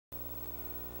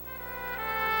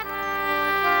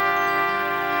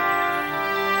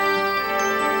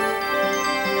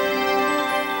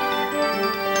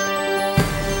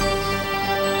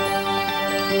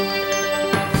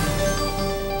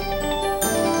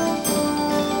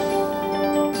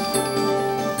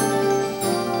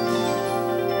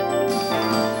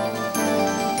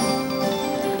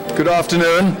Good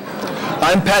afternoon.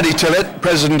 I'm Paddy Tillett,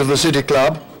 President of the City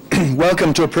Club.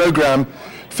 Welcome to a program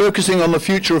focusing on the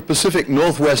future of Pacific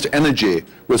Northwest energy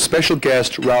with special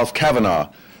guest Ralph Cavanagh,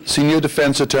 Senior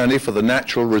Defense Attorney for the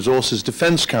Natural Resources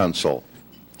Defense Council.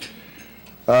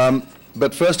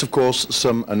 But first, of course,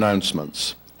 some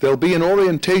announcements. There'll be an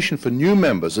orientation for new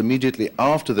members immediately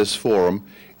after this forum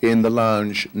in the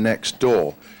lounge next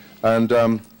door.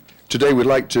 And today we'd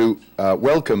like to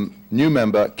welcome new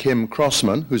member Kim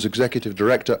Crossman, who's Executive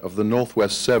Director of the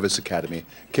Northwest Service Academy.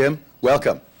 Kim,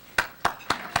 welcome.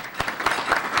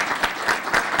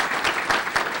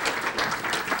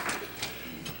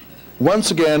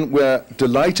 Once again, we're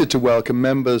delighted to welcome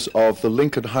members of the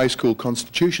Lincoln High School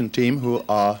Constitution team who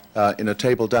are in a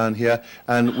table down here,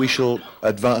 and we shall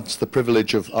advance the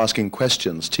privilege of asking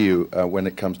questions to you when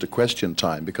it comes to question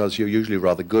time, because you're usually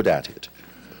rather good at it.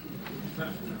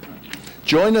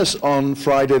 Join us on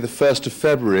Friday the 1st of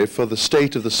February for the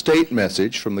State of the State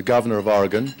message from the Governor of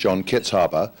Oregon, John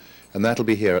Kitzhaber, and that'll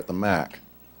be here at the MAC.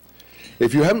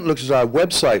 If you haven't looked at our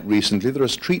website recently, there are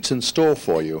treats in store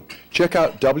for you. Check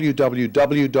out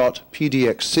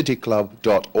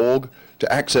www.pdxcityclub.org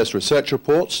to access research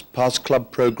reports, past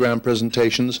club program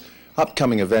presentations,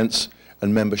 upcoming events,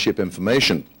 and membership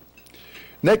information.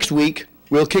 Next week,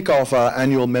 we'll kick off our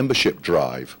annual membership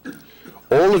drive.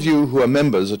 All of you who are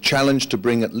members are challenged to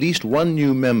bring at least one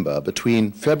new member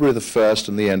between February the 1st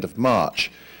and the end of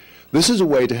March. This is a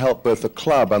way to help both the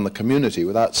club and the community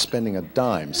without spending a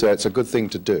dime, so it's a good thing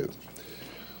to do.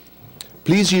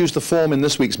 Please use the form in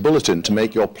this week's bulletin to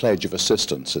make your pledge of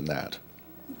assistance in that.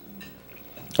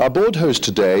 Our board host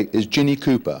today is Ginny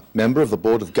Cooper, member of the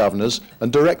Board of Governors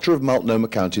and Director of Multnomah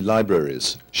County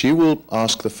Libraries. She will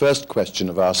ask the first question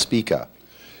of our speaker.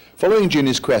 Following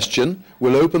Ginny's question,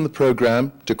 we'll open the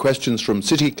program to questions from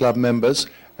City Club members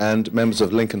and members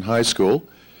of Lincoln High School.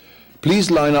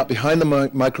 Please line up behind the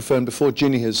microphone before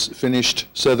Ginny has finished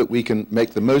so that we can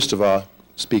make the most of our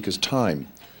speaker's time.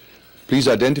 Please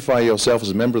identify yourself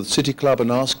as a member of the City Club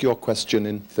and ask your question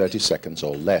in 30 seconds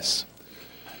or less.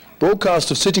 Broadcast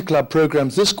of City Club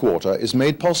programs this quarter is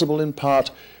made possible in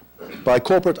part by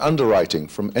corporate underwriting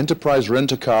from Enterprise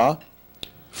Rent-A-Car,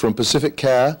 from Pacific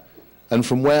Care, and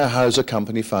from Weyerhaeuser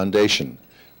Company Foundation.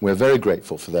 We're very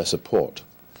grateful for their support.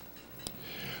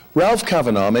 Ralph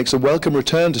Cavanagh makes a welcome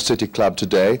return to City Club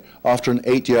today after an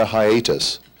 8-year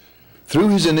hiatus. Through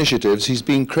his initiatives, he's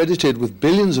been credited with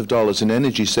billions of dollars in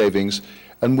energy savings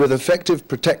and with effective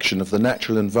protection of the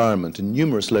natural environment in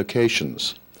numerous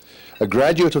locations. A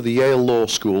graduate of the Yale Law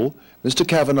School, Mr.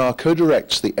 Cavanagh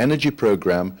co-directs the energy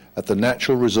program at the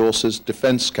Natural Resources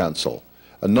Defense Council,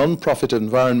 a non-profit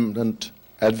environment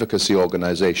advocacy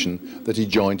organization that he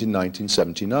joined in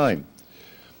 1979.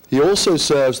 He also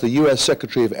serves the U.S.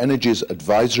 Secretary of Energy's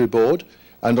Advisory Board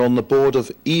and on the board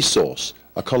of eSource,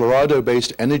 a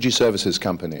Colorado-based energy services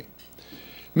company.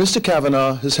 Mr.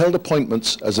 Cavanagh has held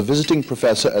appointments as a visiting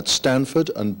professor at Stanford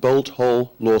and Boalt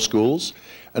Hall Law Schools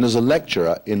and as a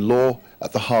lecturer in law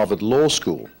at the Harvard Law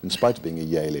School, in spite of being a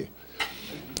Yalie.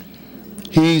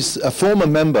 He's a former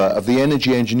member of the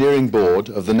Energy Engineering Board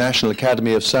of the National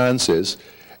Academy of Sciences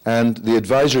and the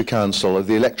Advisory Council of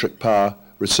the Electric Power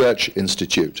Research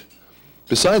Institute.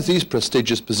 Besides these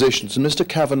prestigious positions, Mr.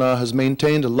 Cavanagh has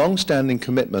maintained a long-standing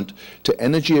commitment to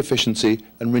energy efficiency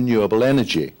and renewable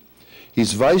energy.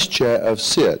 He's Vice Chair of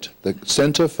CERT, the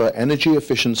Center for Energy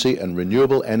Efficiency and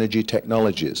Renewable Energy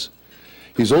Technologies.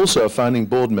 He's also a founding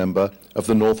board member of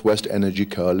the Northwest Energy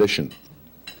Coalition.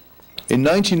 In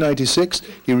 1996,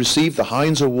 he received the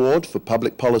Heinz Award for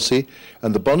Public Policy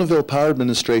and the Bonneville Power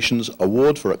Administration's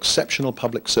Award for Exceptional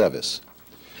Public Service.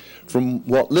 From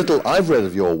what little I've read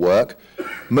of your work,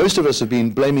 most of us have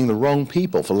been blaming the wrong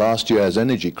people for last year's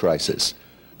energy crisis.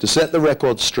 To set the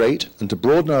record straight and to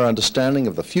broaden our understanding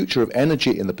of the future of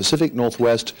energy in the Pacific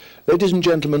Northwest, ladies and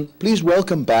gentlemen, please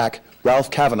welcome back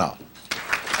Ralph Cavanagh.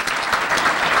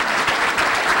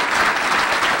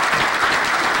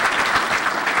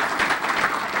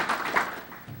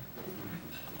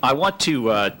 I want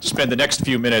to spend the next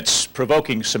few minutes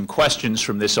provoking some questions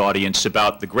from this audience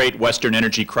about the great Western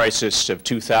energy crisis of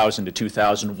 2000 to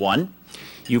 2001.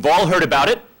 You've all heard about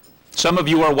it. Some of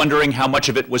you are wondering how much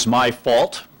of it was my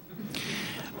fault.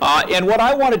 And what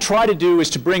I want to try to do is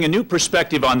to bring a new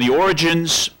perspective on the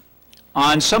origins,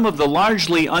 on some of the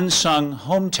largely unsung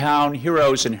hometown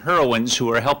heroes and heroines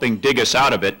who are helping dig us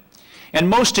out of it, and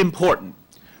most important,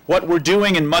 what we're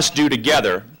doing and must do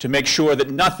together to make sure that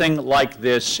nothing like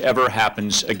this ever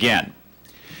happens again.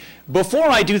 Before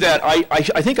I do that, I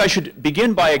think I should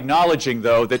begin by acknowledging,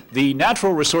 though, that the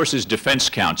Natural Resources Defense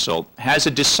Council has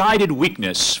a decided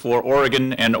weakness for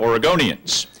Oregon and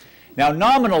Oregonians. Now,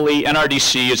 nominally,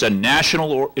 NRDC is a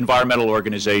national environmental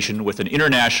organization with an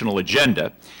international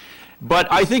agenda,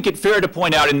 but I think it fair to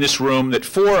point out in this room that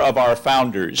 4 of our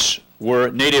founders were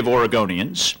native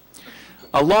Oregonians.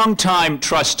 A longtime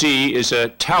trustee is a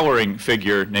towering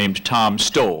figure named Tom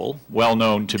Stoll, well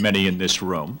known to many in this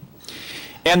room,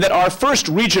 and that our first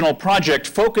regional project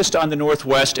focused on the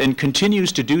Northwest and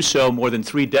continues to do so more than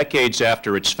 3 decades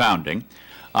after its founding.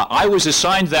 I was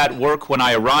assigned that work when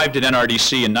I arrived at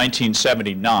NRDC in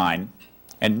 1979,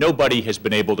 and nobody has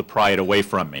been able to pry it away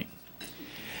from me.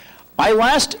 I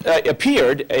last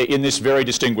appeared in this very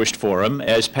distinguished forum,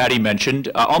 as Patty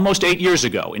mentioned, almost 8 years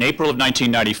ago, in April of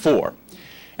 1994.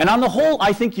 And on the whole,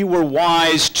 I think you were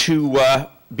wise to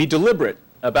be deliberate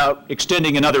about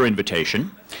extending another invitation,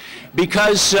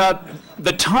 because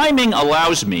the timing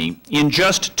allows me, in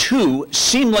just 2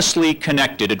 seamlessly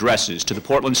connected addresses to the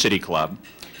Portland City Club,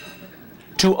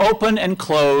 to open and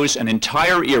close an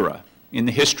entire era in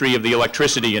the history of the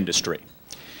electricity industry.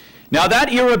 Now,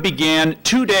 that era began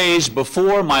 2 days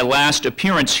before my last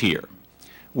appearance here,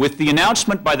 with the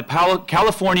announcement by the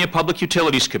California Public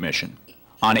Utilities Commission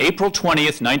on April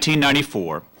 20th,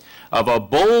 1994, of a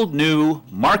bold new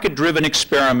market-driven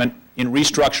experiment in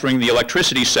restructuring the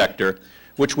electricity sector,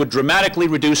 which would dramatically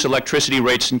reduce electricity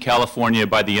rates in California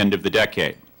by the end of the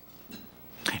decade.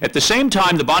 At the same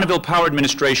time, the Bonneville Power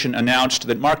Administration announced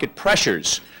that market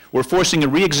pressures were forcing a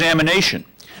re-examination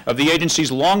of the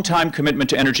agency's longtime commitment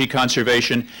to energy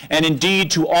conservation and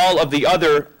indeed to all of the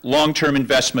other long-term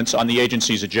investments on the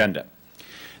agency's agenda.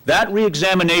 That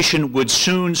re-examination would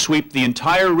soon sweep the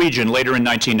entire region later in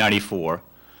 1994,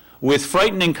 with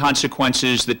frightening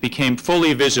consequences that became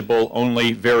fully visible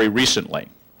only very recently.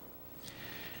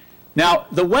 Now,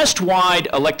 the West-wide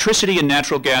electricity and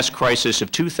natural gas crisis of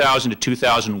 2000 to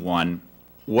 2001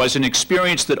 was an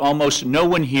experience that almost no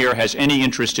one here has any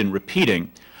interest in repeating,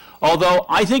 although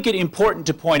I think it important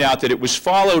to point out that it was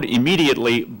followed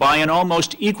immediately by an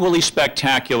almost equally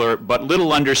spectacular but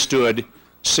little understood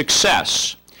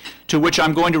success, to which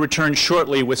I'm going to return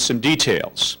shortly with some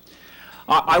details.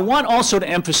 I want also to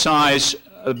emphasize,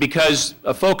 because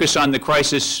a focus on the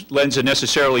crisis lends a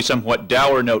necessarily somewhat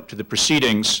dour note to the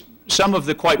proceedings, some of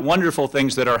the quite wonderful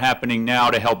things that are happening now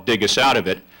to help dig us out of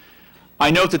it.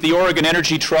 I note that the Oregon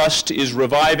Energy Trust is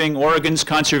reviving Oregon's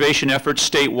conservation efforts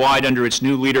statewide under its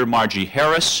new leader, Margie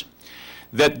Harris,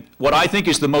 that what I think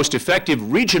is the most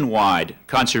effective region-wide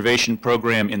conservation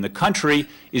program in the country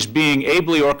is being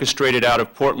ably orchestrated out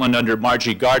of Portland under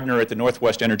Margie Gardner at the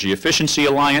Northwest Energy Efficiency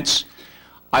Alliance.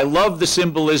 I love the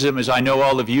symbolism, as I know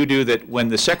all of you do, that when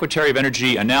the Secretary of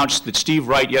Energy announced that Steve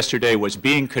Wright yesterday was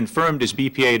being confirmed as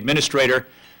BPA administrator,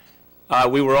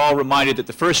 we were all reminded that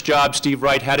the first job Steve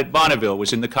Wright had at Bonneville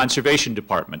was in the Conservation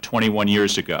Department 21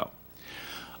 years ago.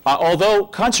 Although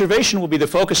conservation will be the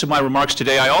focus of my remarks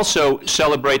today, I also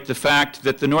celebrate the fact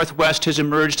that the Northwest has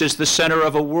emerged as the center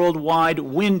of a worldwide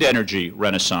wind energy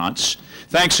renaissance,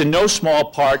 thanks in no small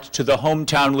part to the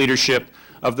hometown leadership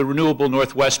of the Renewable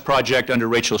Northwest Project under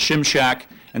Rachel Shimshak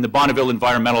and the Bonneville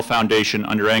Environmental Foundation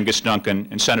under Angus Duncan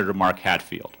and Senator Mark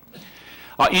Hatfield.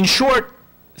 In short,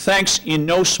 thanks in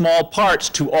no small part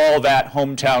to all that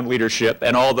hometown leadership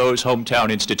and all those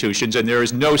hometown institutions, and there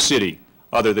is no city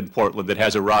other than Portland that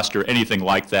has a roster anything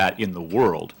like that in the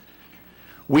world,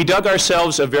 we dug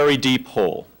ourselves a very deep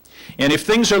hole. And if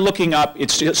things are looking up,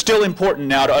 it's still important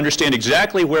now to understand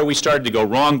exactly where we started to go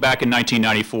wrong back in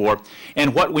 1994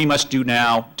 and what we must do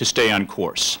now to stay on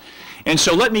course. And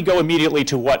so let me go immediately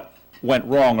to what went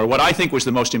wrong, or what I think was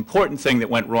the most important thing that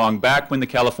went wrong back when the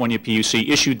California PUC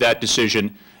issued that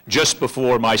decision just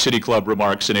before my City Club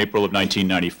remarks in April of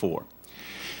 1994.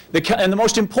 And the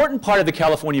most important part of the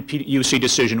California PUC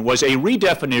decision was a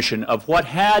redefinition of what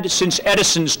had, since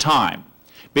Edison's time,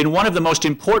 been one of the most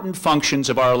important functions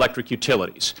of our electric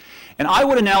utilities. And I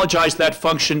would analogize that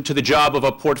function to the job of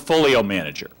a portfolio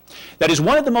manager. That is,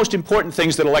 one of the most important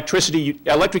things that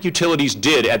electric utilities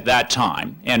did at that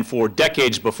time, and for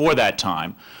decades before that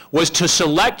time, was to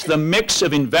select the mix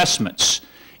of investments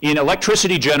in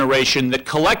electricity generation that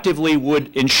collectively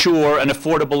would ensure an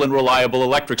affordable and reliable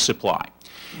electric supply.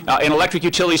 And electric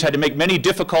utilities had to make many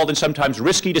difficult and sometimes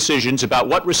risky decisions about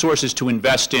what resources to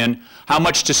invest in, how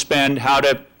much to spend, how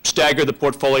to stagger the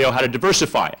portfolio, how to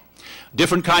diversify it.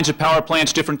 Different kinds of power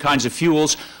plants, different kinds of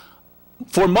fuels.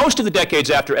 For most of the decades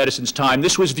after Edison's time,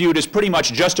 this was viewed as pretty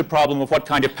much just a problem of what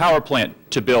kind of power plant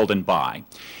to build and buy.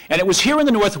 And it was here in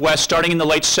the Northwest, starting in the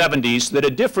late 70s, that a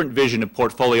different vision of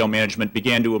portfolio management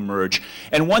began to emerge,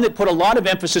 and one that put a lot of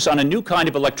emphasis on a new kind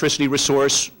of electricity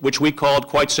resource, which we called,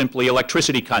 quite simply,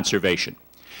 electricity conservation.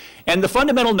 And the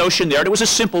fundamental notion there, and it was a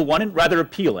simple one and rather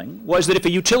appealing, was that if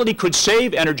a utility could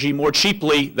save energy more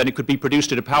cheaply than it could be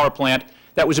produced at a power plant,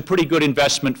 that was a pretty good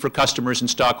investment for customers and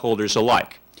stockholders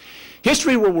alike.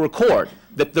 History will record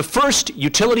that the first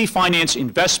utility finance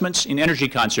investments in energy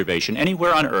conservation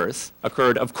anywhere on Earth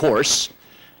occurred, of course,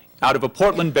 out of a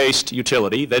Portland-based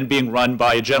utility, then being run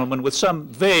by a gentleman with some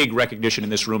vague recognition in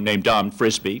this room named Don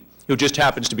Frisbee, who just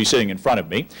happens to be sitting in front of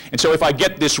me. And so if I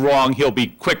get this wrong, he'll be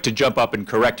quick to jump up and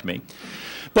correct me.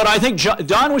 But I think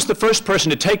Don was the first person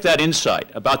to take that insight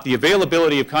about the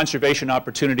availability of conservation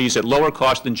opportunities at lower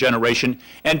cost than generation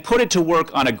and put it to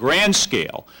work on a grand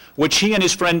scale, which he and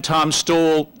his friend Tom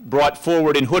Stoll brought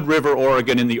forward in Hood River,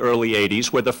 Oregon in the early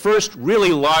 80s, where the first really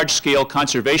large-scale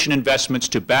conservation investments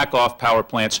to back off power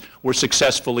plants were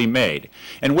successfully made,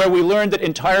 and where we learned that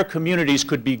entire communities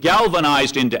could be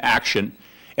galvanized into action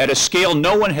at a scale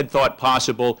no one had thought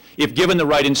possible if given the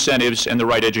right incentives and the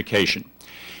right education.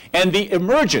 And the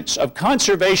emergence of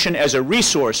conservation as a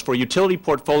resource for utility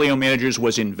portfolio managers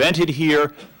was invented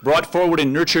here, brought forward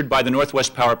and nurtured by the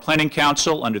Northwest Power Planning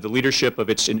Council under the leadership of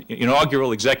its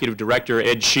inaugural executive director,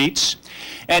 Ed Sheets.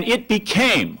 And it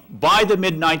became, by the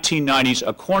mid-1990s,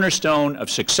 a cornerstone of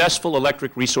successful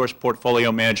electric resource portfolio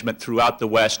management throughout the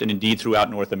West and indeed throughout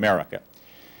North America.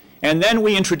 And then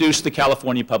we introduced the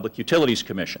California Public Utilities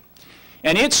Commission.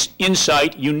 And its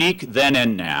insight, unique then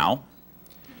and now,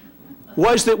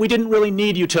 was that we didn't really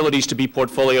need utilities to be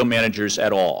portfolio managers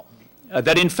at all.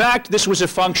 That in fact, this was a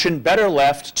function better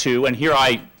left to, and here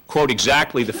I quote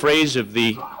exactly the phrase of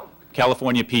the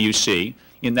California PUC,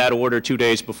 in that order 2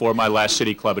 days before my last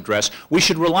City Club address, we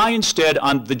should rely instead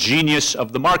on the genius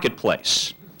of the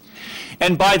marketplace.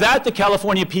 And by that, the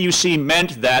California PUC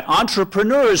meant that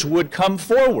entrepreneurs would come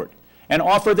forward and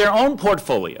offer their own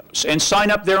portfolios and sign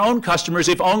up their own customers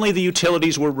if only the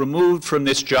utilities were removed from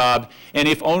this job and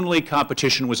if only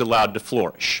competition was allowed to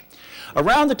flourish.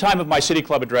 Around the time of my City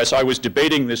Club address, I was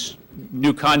debating this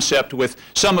new concept with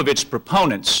some of its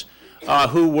proponents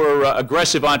who were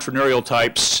aggressive entrepreneurial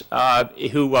types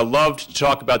who loved to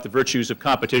talk about the virtues of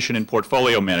competition in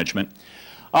portfolio management.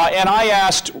 And I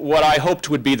asked what I hoped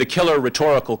would be the killer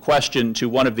rhetorical question to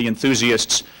one of the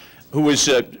enthusiasts who was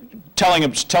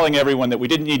telling everyone that we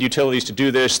didn't need utilities to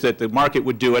do this, that the market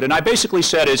would do it. And I basically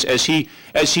said, as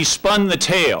he spun the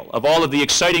tale of all of the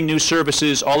exciting new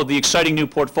services, all of the exciting new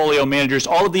portfolio managers,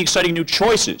 all of the exciting new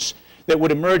choices that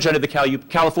would emerge under the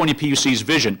California PUC's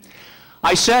vision,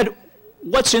 I said,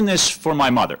 what's in this for my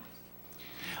mother?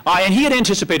 And he had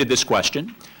anticipated this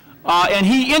question. And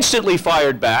he instantly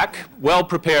fired back, well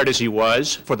prepared as he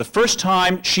was. For the first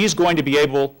time, she's going to be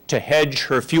able to hedge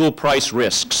her fuel price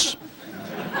risks.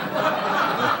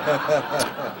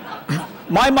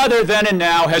 My mother then and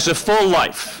now has a full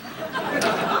life.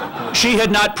 She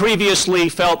had not previously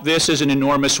felt this as an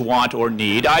enormous want or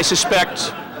need. I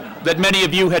suspect that many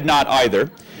of you had not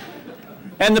either.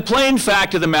 And the plain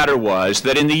fact of the matter was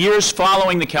that in the years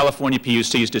following the California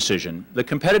PUC's decision, the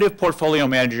competitive portfolio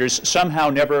managers somehow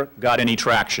never got any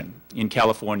traction in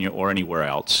California or anywhere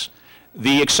else.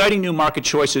 The exciting new market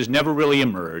choices never really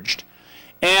emerged.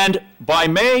 And by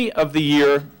May of the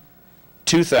year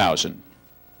 2000,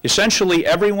 essentially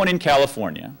everyone in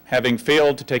California, having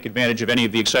failed to take advantage of any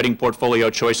of the exciting portfolio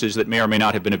choices that may or may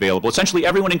not have been available, essentially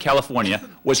everyone in California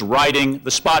was riding the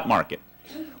spot market.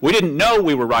 We didn't know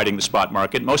we were riding the spot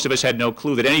market. Most of us had no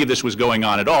clue that any of this was going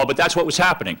on at all, but that's what was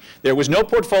happening. There was no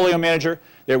portfolio manager.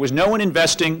 There was no one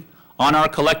investing on our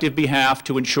collective behalf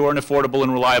to ensure an affordable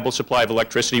and reliable supply of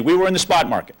electricity. We were in the spot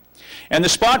market. And the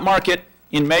spot market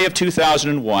in May of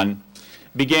 2001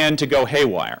 began to go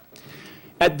haywire.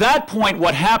 At that point,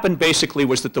 what happened basically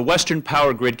was that the Western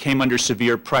power grid came under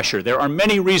severe pressure. There are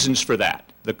many reasons for that.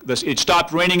 It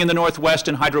stopped raining in the Northwest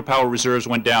and hydropower reserves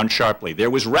went down sharply.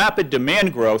 There was rapid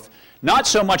demand growth, not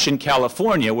so much in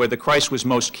California, where the crisis was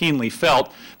most keenly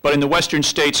felt, but in the western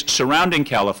states surrounding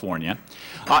California.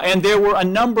 And there were a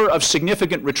number of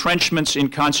significant retrenchments in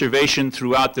conservation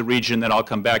throughout the region that I'll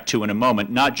come back to in a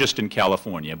moment, not just in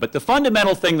California. But the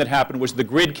fundamental thing that happened was the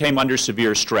grid came under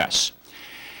severe stress.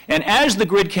 And as the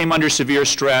grid came under severe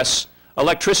stress,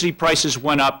 electricity prices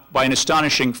went up by an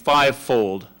astonishing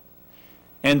 5-fold.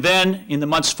 And then, in the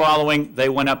months following, they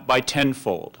went up by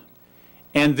 10-fold.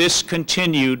 And this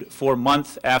continued for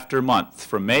month after month,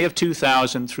 from May of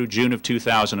 2000 through June of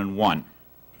 2001.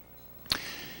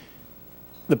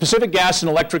 The Pacific Gas and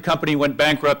Electric Company went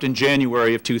bankrupt in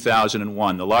January of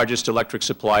 2001, the largest electric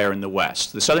supplier in the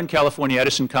West. The Southern California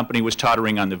Edison Company was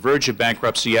tottering on the verge of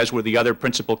bankruptcy, as were the other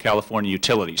principal California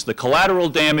utilities. The collateral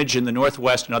damage in the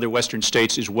Northwest and other western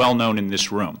states is well known in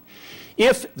this room.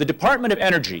 If the Department of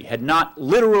Energy had not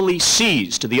literally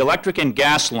seized the electric and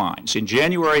gas lines in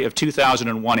January of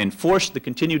 2001 and forced the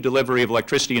continued delivery of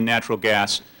electricity and natural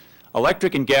gas,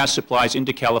 electric and gas supplies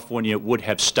into California would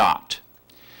have stopped.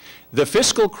 The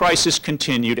fiscal crisis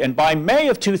continued, and by May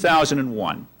of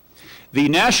 2001, the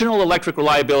National Electric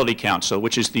Reliability Council,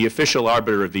 which is the official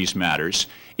arbiter of these matters,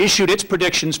 issued its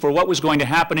predictions for what was going to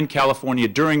happen in California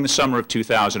during the summer of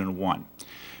 2001.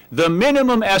 The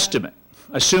minimum estimate,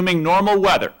 assuming normal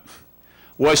weather,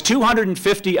 was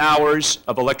 250 hours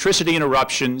of electricity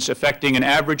interruptions affecting an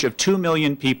average of 2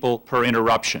 million people per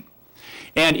interruption.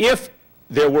 And if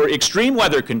there were extreme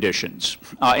weather conditions,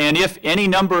 and if any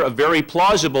number of very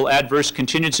plausible adverse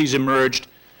contingencies emerged,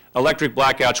 electric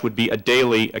blackouts would be a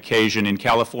daily occasion in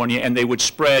California, and they would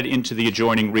spread into the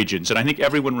adjoining regions. And I think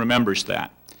everyone remembers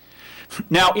that.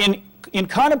 Now, in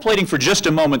contemplating for just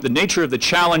a moment the nature of the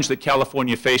challenge that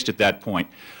California faced at that point,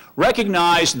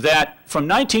 recognize that from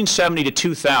 1970 to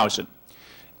 2000,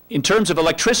 in terms of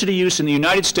electricity use in the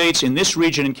United States, in this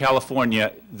region in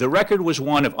California, the record was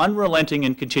one of unrelenting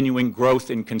and continuing growth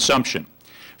in consumption.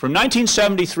 From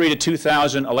 1973 to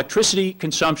 2000, electricity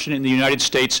consumption in the United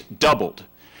States doubled.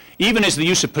 Even as the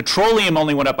use of petroleum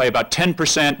only went up by about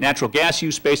 10%, natural gas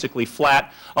use basically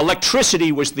flat,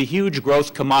 electricity was the huge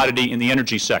growth commodity in the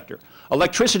energy sector.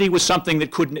 Electricity was something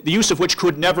that the use of which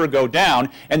could never go down,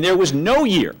 and there was no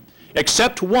year,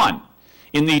 except one,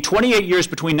 in the 28 years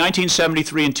between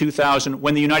 1973 and 2000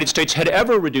 when the United States had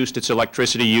ever reduced its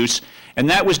electricity use, and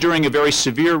that was during a very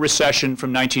severe recession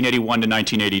from 1981 to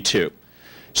 1982.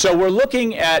 So we're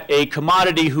looking at a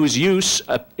commodity whose use,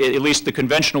 at least the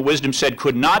conventional wisdom said,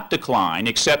 could not decline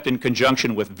except in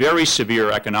conjunction with very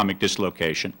severe economic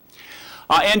dislocation.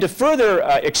 And to further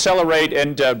accelerate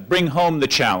and bring home the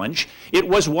challenge, it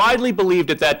was widely believed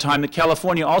at that time that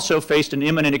California also faced an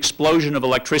imminent explosion of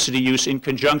electricity use in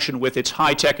conjunction with its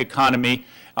high-tech economy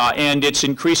and its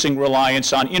increasing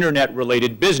reliance on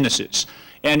internet-related businesses.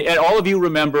 And all of you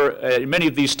remember, many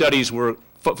of these studies were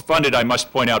funded, I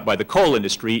must point out, by the coal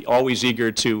industry, always eager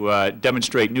to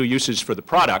demonstrate new uses for the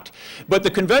product. But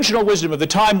the conventional wisdom of the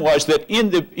time was that in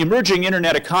the emerging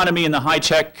internet economy and the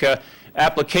high-tech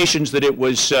applications that it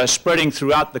was spreading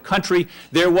throughout the country,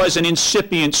 there was an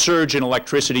incipient surge in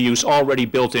electricity use already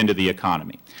built into the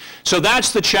economy. So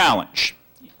that's the challenge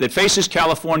that faces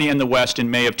California and the West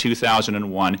in May of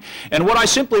 2001. And what I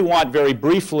simply want very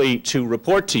briefly to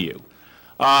report to you,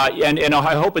 and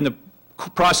I hope in the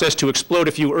process to explode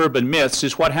a few urban myths,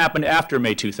 is what happened after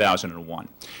May 2001.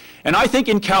 And I think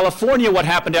in California what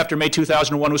happened after May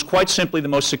 2001 was quite simply the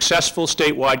most successful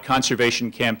statewide conservation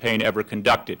campaign ever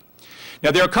conducted. Now,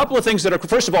 there are a couple of things that are,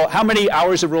 first of all, how many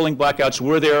hours of rolling blackouts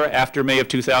were there after May of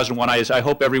 2001? As I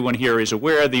hope everyone here is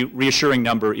aware, the reassuring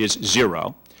number is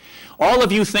 0. All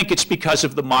of you think it's because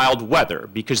of the mild weather,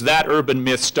 because that urban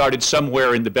myth started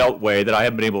somewhere in the Beltway that I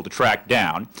haven't been able to track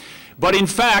down. But in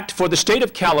fact, for the state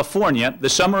of California, the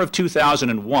summer of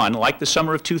 2001, like the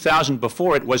summer of 2000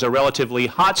 before it, was a relatively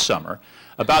hot summer,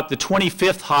 about the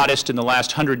 25th hottest in the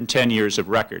last 110 years of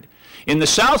record. In the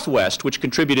Southwest, which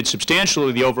contributed substantially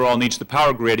to the overall needs of the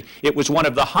power grid, it was one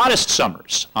of the hottest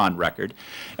summers on record.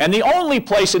 And the only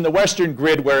place in the western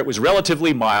grid where it was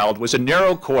relatively mild was a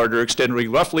narrow corridor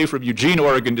extending roughly from Eugene,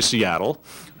 Oregon to Seattle.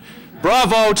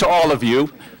 Bravo to all of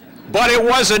you, but it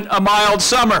wasn't a mild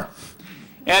summer.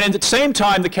 And at the same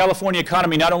time, the California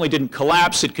economy not only didn't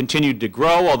collapse, it continued to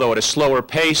grow, although at a slower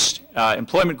pace.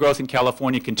 Employment growth in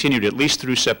California continued at least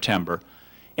through September.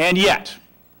 And yet,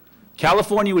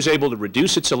 California was able to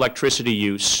reduce its electricity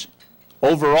use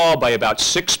overall by about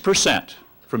 6%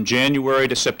 from January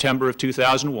to September of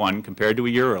 2001 compared to a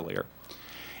year earlier.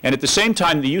 And at the same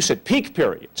time, the use at peak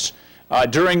periods,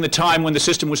 during the time when the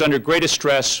system was under greatest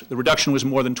stress, the reduction was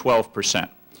more than 12%.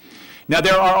 Now,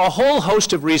 there are a whole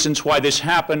host of reasons why this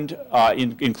happened,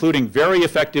 including very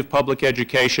effective public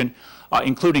education,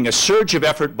 including a surge of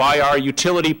effort by our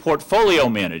utility portfolio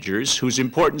managers, whose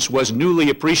importance was newly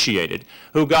appreciated,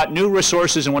 who got new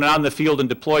resources and went out in the field and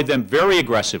deployed them very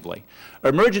aggressively.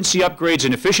 Emergency upgrades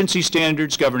and efficiency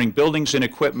standards governing buildings and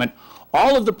equipment,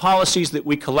 all of the policies that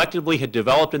we collectively had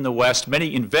developed in the West,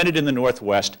 many invented in the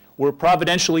Northwest, were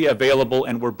providentially available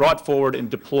and were brought forward and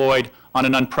deployed on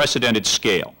an unprecedented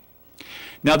scale.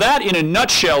 Now that, in a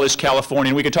nutshell, is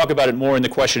California, and we can talk about it more in the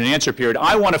question and answer period.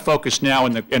 I want to focus now,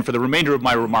 and for the remainder of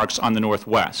my remarks, on the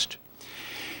Northwest.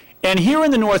 And here in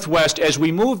the Northwest, as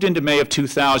we moved into May of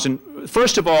 2000,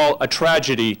 first of all, a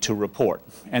tragedy to report.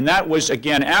 And that was,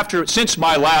 again, since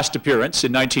my last appearance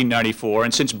in 1994,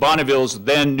 and since Bonneville's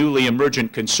then newly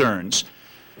emergent concerns,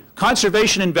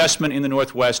 conservation investment in the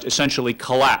Northwest essentially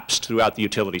collapsed throughout the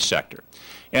utility sector.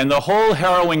 And the whole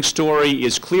harrowing story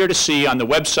is clear to see on the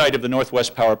website of the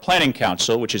Northwest Power Planning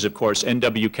Council, which is, of course,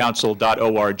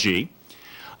 nwcouncil.org.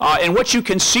 And what you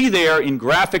can see there in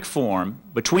graphic form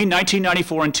between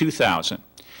 1994 and 2000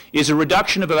 is a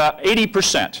reduction of about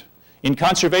 80% in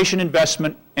conservation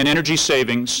investment and energy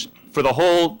savings for the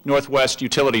whole Northwest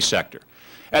utility sector,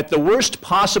 at the worst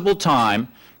possible time,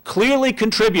 clearly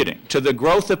contributing to the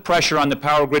growth of pressure on the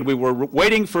power grid. We were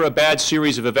waiting for a bad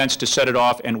series of events to set it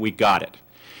off, and we got it.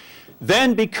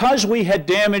 Then, because we had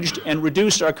damaged and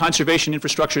reduced our conservation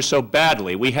infrastructure so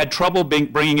badly, we had trouble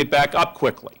bringing it back up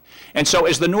quickly. And so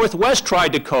as the Northwest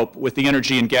tried to cope with the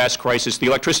energy and gas crisis, the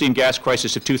electricity and gas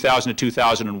crisis of 2000 to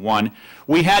 2001,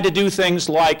 we had to do things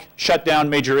like shut down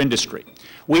major industry.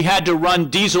 We had to run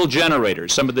diesel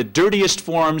generators, some of the dirtiest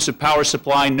forms of power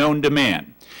supply known to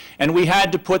man. And we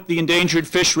had to put the endangered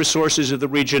fish resources of the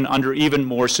region under even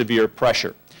more severe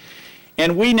pressure.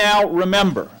 And we now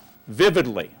remember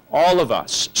vividly, all of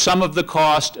us, some of the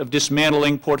cost of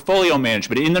dismantling portfolio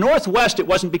management. In the Northwest, it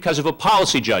wasn't because of a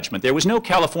policy judgment. There was no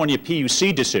California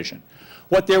PUC decision.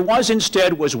 What there was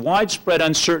instead was widespread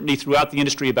uncertainty throughout the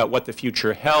industry about what the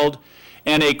future held,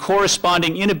 and a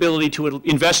corresponding inability to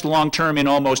invest long-term in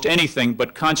almost anything,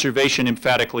 but conservation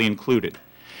emphatically included.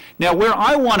 Now, where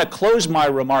I want to close my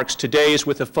remarks today is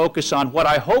with a focus on what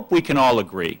I hope we can all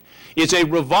agree is a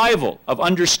revival of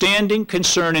understanding,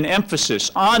 concern, and emphasis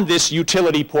on this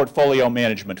utility portfolio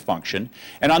management function,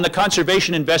 and on the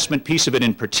conservation investment piece of it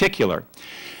in particular.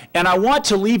 And I want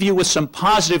to leave you with some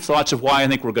positive thoughts of why I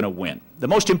think we're going to win. The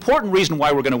most important reason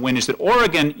why we're going to win is that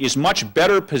Oregon is much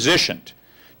better positioned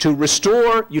to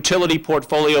restore utility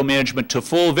portfolio management to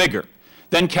full vigor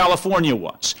than California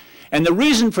was. And the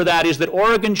reason for that is that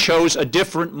Oregon chose a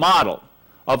different model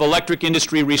of electric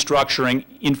industry restructuring,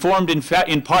 informed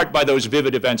in part by those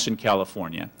vivid events in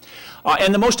California.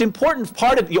 And the most important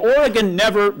part of Oregon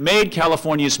never made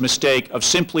California's mistake of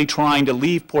simply trying to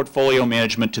leave portfolio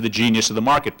management to the genius of the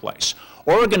marketplace.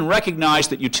 Oregon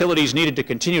recognized that utilities needed to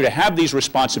continue to have these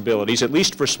responsibilities, at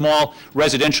least for small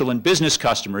residential and business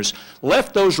customers,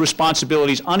 left those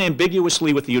responsibilities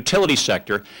unambiguously with the utility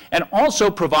sector, and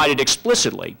also provided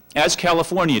explicitly, as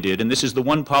California did, and this is the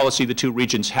one policy the two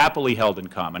regions happily held in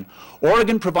common,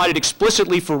 Oregon provided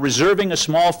explicitly for reserving a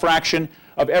small fraction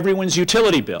of everyone's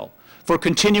utility bill for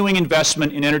continuing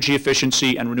investment in energy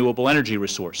efficiency and renewable energy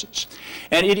resources.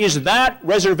 And it is that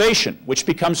reservation, which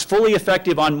becomes fully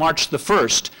effective on March the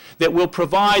 1st, that will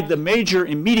provide the major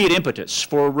immediate impetus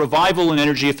for revival in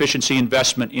energy efficiency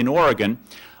investment in Oregon,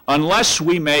 unless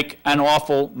we make an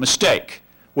awful mistake,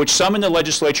 which some in the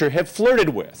legislature have flirted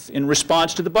with in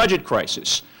response to the budget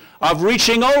crisis, of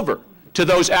reaching over to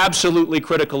those absolutely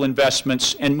critical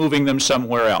investments and moving them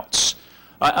somewhere else.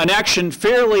 An action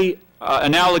fairly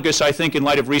analogous, I think, in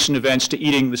light of recent events, to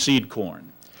eating the seed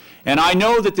corn. And I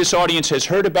know that this audience has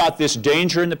heard about this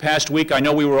danger in the past week. I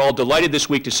know we were all delighted this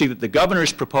week to see that the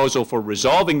governor's proposal for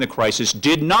resolving the crisis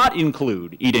did not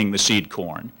include eating the seed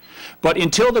corn. But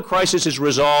until the crisis is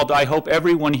resolved, I hope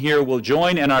everyone here will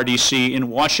join NRDC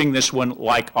in watching this one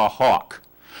like a hawk.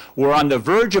 We're on the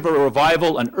verge of a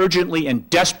revival, an urgently and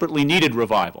desperately needed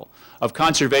revival of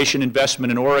conservation investment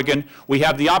in Oregon. We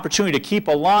have the opportunity to keep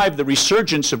alive the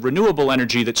resurgence of renewable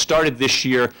energy that started this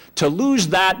year. To lose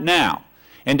that now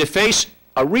and to face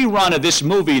a rerun of this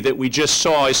movie that we just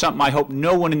saw is something I hope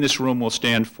no one in this room will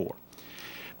stand for.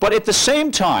 But at the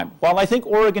same time, while I think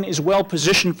Oregon is well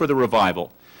positioned for the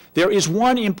revival, there is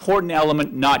one important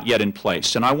element not yet in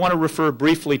place, and I want to refer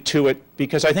briefly to it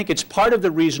because I think it's part of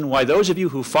the reason why those of you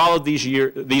who followed these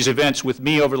events with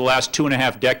me over the last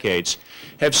 2.5 decades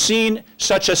have seen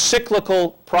such a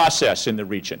cyclical process in the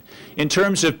region in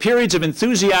terms of periods of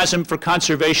enthusiasm for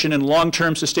conservation and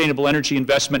long-term sustainable energy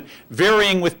investment,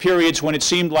 varying with periods when it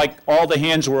seemed like all the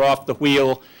hands were off the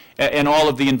wheel and all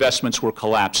of the investments were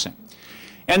collapsing.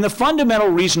 And the fundamental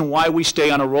reason why we stay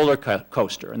on a roller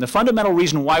coaster, and the fundamental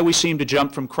reason why we seem to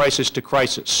jump from crisis to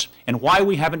crisis, and why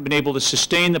we haven't been able to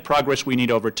sustain the progress we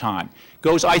need over time,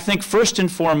 goes, I think, first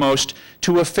and foremost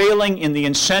to a failing in the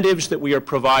incentives that we are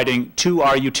providing to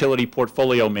our utility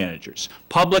portfolio managers,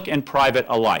 public and private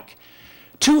alike.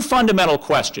 Two fundamental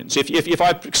questions. If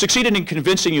I've succeeded in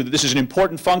convincing you that this is an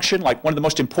important function, like one of the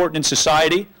most important in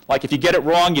society, like if you get it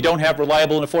wrong, you don't have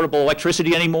reliable and affordable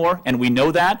electricity anymore, and we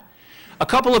know that, a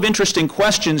couple of interesting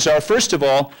questions are, first of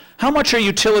all, how much are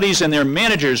utilities and their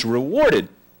managers rewarded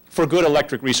for good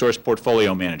electric resource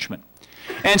portfolio management?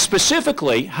 And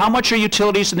specifically, how much are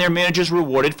utilities and their managers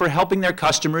rewarded for helping their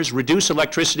customers reduce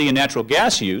electricity and natural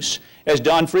gas use, as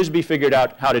Don Frisbee figured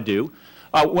out how to do,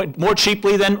 more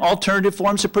cheaply than alternative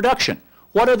forms of production?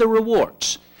 What are the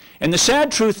rewards? And the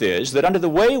sad truth is that under the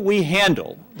way we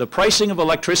handle the pricing of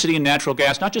electricity and natural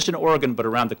gas, not just in Oregon but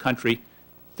around the country,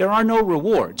 there are no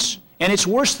rewards. And it's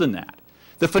worse than that.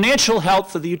 The financial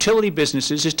health of the utility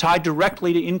businesses is tied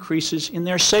directly to increases in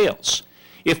their sales.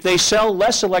 If they sell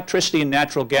less electricity and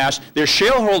natural gas, their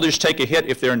shareholders take a hit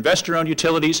if they're investor-owned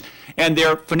utilities, and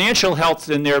their financial health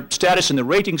and their status in the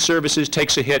rating services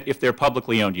takes a hit if they're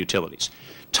publicly owned utilities.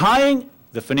 Tying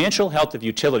the financial health of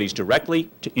utilities directly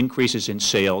to increases in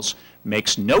sales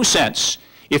makes no sense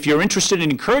if you're interested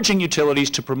in encouraging utilities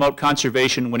to promote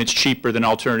conservation when it's cheaper than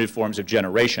alternative forms of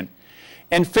generation,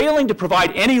 and failing to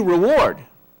provide any reward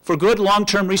for good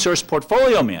long-term resource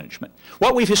portfolio management.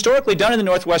 What we've historically done in the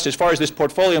Northwest as far as this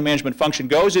portfolio management function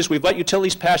goes is we've let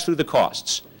utilities pass through the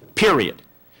costs, period.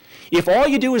 If all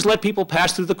you do is let people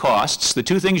pass through the costs, the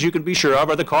two things you can be sure of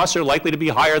are the costs are likely to be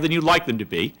higher than you'd like them to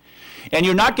be, and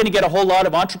you're not going to get a whole lot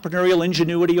of entrepreneurial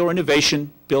ingenuity or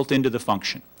innovation built into the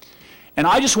function. And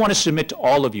I just want to submit to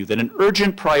all of you that an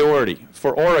urgent priority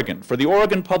for Oregon, for the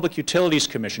Oregon Public Utilities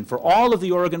Commission, for all of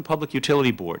the Oregon Public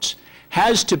Utility Boards,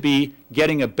 has to be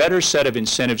getting a better set of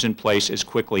incentives in place as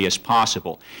quickly as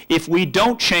possible. If we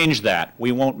don't change that,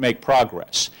 we won't make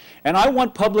progress. And I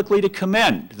want publicly to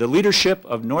commend the leadership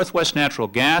of Northwest Natural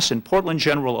Gas and Portland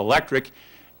General Electric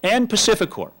and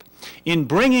Pacificorp in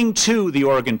bringing to the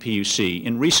Oregon PUC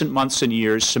in recent months and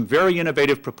years some very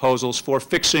innovative proposals for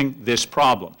fixing this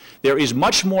problem. There is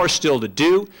much more still to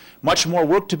do, much more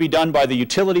work to be done by the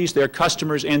utilities, their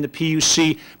customers, and the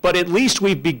PUC, but at least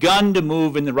we've begun to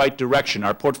move in the right direction.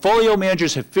 Our portfolio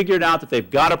managers have figured out that they've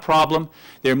got a problem.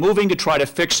 They're moving to try to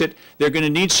fix it. They're going to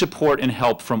need support and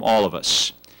help from all of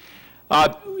us.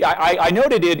 I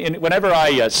noted whenever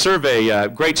I survey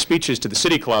great speeches to the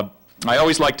City Club, I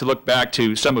always like to look back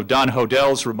to some of Don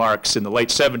Hodell's remarks in the late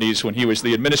 70s when he was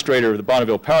the administrator of the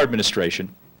Bonneville Power Administration.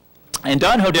 And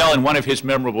Don Hodell, in one of his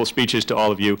memorable speeches to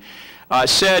all of you,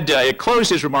 it closed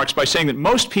his remarks by saying that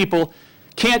most people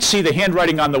can't see the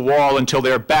handwriting on the wall until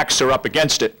their backs are up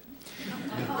against it.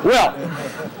 Well,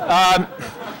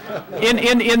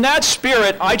 in that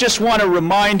spirit, I just want to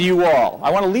remind you all, I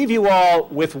want to leave you all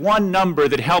with one number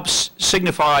that helps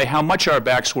signify how much our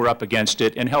backs were up against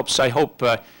it and helps, I hope,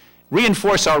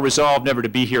 reinforce our resolve never to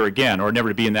be here again or never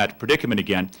to be in that predicament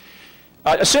again.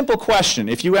 A simple question,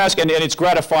 if you ask, and it's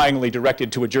gratifyingly directed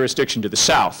to a jurisdiction to the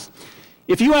south,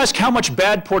 if you ask how much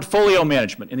bad portfolio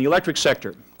management in the electric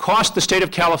sector cost the state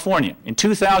of California in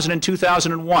 2000 and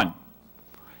 2001,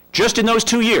 just in those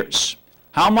 2 years,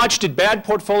 how much did bad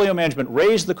portfolio management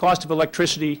raise the cost of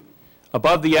electricity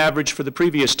above the average for the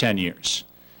previous 10 years?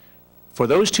 For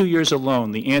those 2 years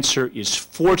alone, the answer is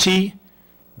 $40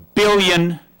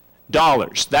 billion.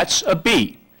 That's a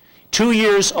B. 2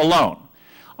 years alone.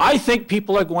 I think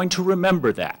people are going to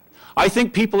remember that. I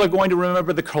think people are going to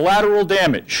remember the collateral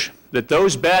damage that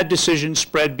those bad decisions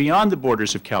spread beyond the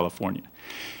borders of California.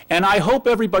 And I hope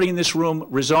everybody in this room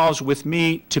resolves with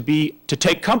me to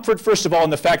take comfort, first of all, in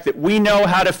the fact that we know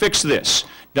how to fix this.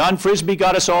 Don Frisbee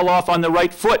got us all off on the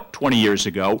right foot 20 years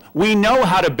ago. We know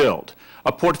how to build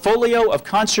a portfolio of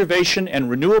conservation and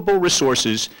renewable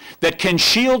resources that can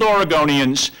shield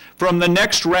Oregonians from the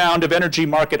next round of energy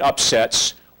market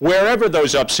upsets, wherever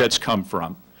those upsets come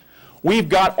from. We've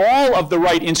got all of the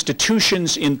right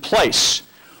institutions in place.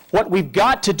 What we've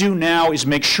got to do now is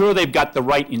make sure they've got the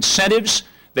right incentives,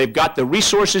 they've got the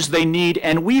resources they need,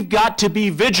 and we've got to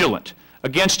be vigilant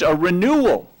against a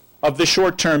renewal of the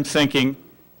short-term thinking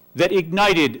that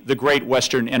ignited the great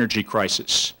Western energy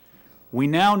crisis. We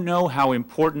now know how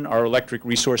important our electric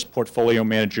resource portfolio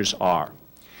managers are.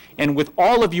 And with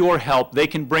all of your help, they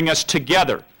can bring us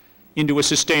together into a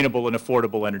sustainable and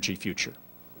affordable energy future.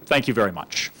 Thank you very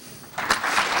much.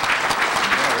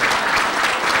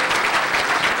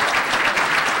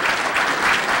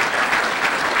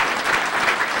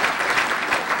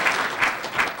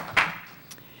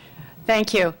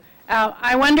 Thank you.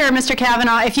 I wonder, Mr.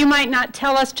 Cavanagh, if you might not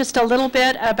tell us just a little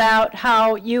bit about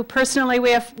how you personally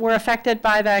were affected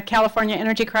by the California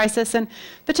energy crisis, and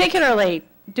particularly,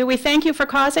 do we thank you for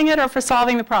causing it or for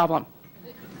solving the problem?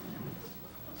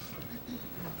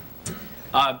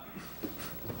 I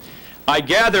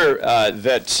gather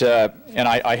that, and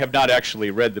I have not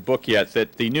actually read the book yet,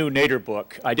 that the new Nader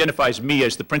book identifies me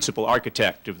as the principal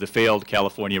architect of the failed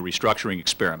California restructuring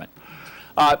experiment.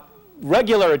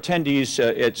 Regular attendees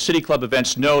at City Club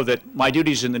events know that my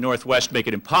duties in the Northwest make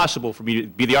it impossible for me to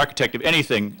be the architect of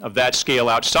anything of that scale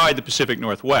outside the Pacific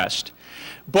Northwest.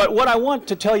 But what I want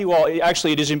to tell you all,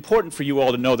 actually it is important for you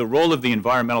all to know the role of the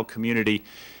environmental community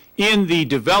in the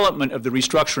development of the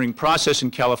restructuring process in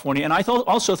California, and I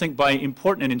also think by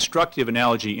important and instructive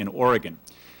analogy in Oregon.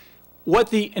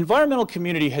 What the environmental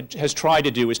community has tried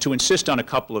to do is to insist on a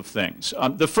couple of things.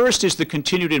 The first is the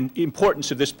continued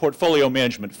importance of this portfolio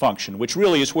management function, which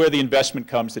really is where the investment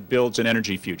comes that builds an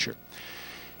energy future.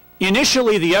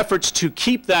 Initially, the efforts to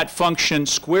keep that function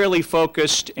squarely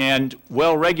focused and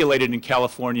well-regulated in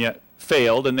California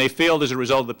failed, and they failed as a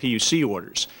result of the PUC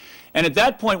orders. And at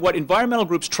that point, what environmental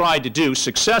groups tried to do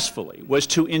successfully was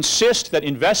to insist that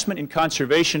investment in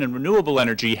conservation and renewable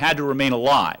energy had to remain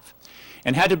alive,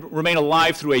 and had to remain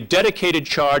alive through a dedicated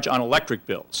charge on electric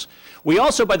bills. We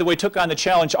also, by the way, took on the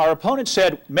challenge. Our opponents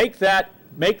said, make that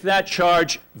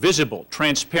charge visible,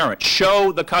 transparent,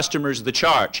 show the customers the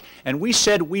charge. And we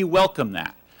said we welcome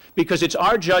that, because it's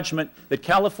our judgment that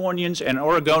Californians and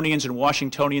Oregonians and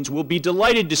Washingtonians will be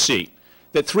delighted to see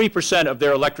that 3% of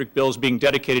their electric bills being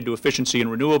dedicated to efficiency and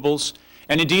renewables,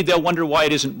 and indeed they'll wonder why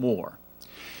it isn't more.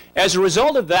 As a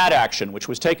result of that action, which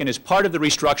was taken as part of the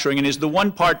restructuring and is the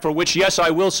one part for which, yes, I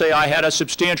will say I had a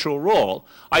substantial role,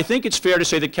 I think it's fair to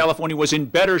say that California was in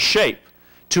better shape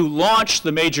to launch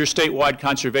the major statewide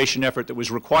conservation effort that was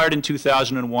required in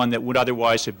 2001 that would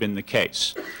otherwise have been the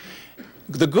case.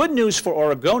 The good news for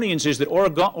Oregonians is that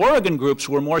Oregon groups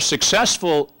were more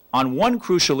successful on one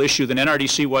crucial issue than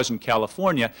NRDC was in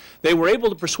California. They were able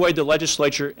to persuade the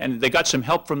legislature, and they got some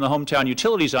help from the hometown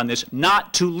utilities on this,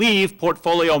 not to leave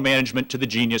portfolio management to the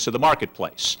genius of the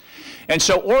marketplace. And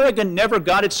so Oregon never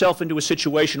got itself into a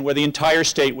situation where the entire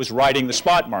state was riding the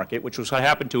spot market, which was what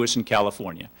happened to us in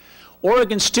California.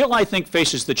 Oregon still, I think,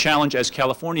 faces the challenge, as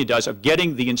California does, of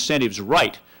getting the incentives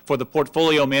right for the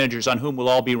portfolio managers on whom we'll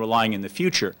all be relying in the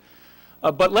future.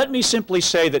 But let me simply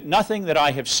say that nothing that I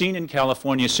have seen in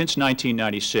California since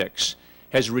 1996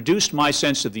 has reduced my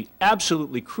sense of the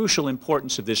absolutely crucial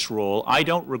importance of this role. I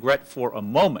don't regret for a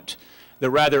moment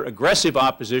the rather aggressive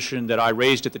opposition that I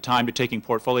raised at the time to taking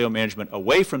portfolio management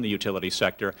away from the utility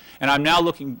sector, and I'm now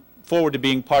looking forward to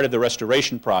being part of the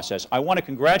restoration process. I want to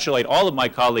congratulate all of my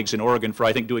colleagues in Oregon for,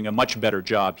 I think, doing a much better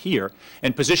job here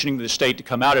and positioning the state to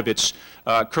come out of its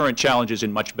current challenges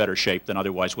in much better shape than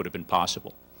otherwise would have been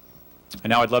possible.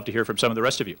 And now I'd love to hear from some of the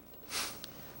rest of you.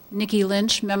 Nikki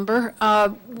Lynch, member.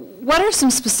 What are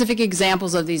some specific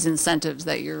examples of these incentives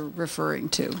that you're referring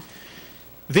to?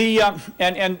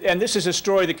 And this is a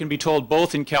story that can be told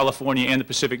both in California and the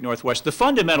Pacific Northwest. The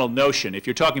fundamental notion, if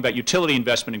you're talking about utility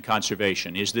investment in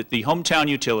conservation, is that the hometown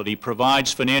utility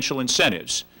provides financial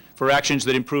incentives for actions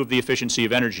that improve the efficiency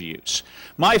of energy use.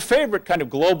 My favorite kind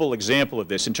of global example of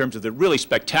this, in terms of the really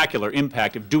spectacular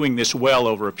impact of doing this well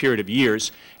over a period of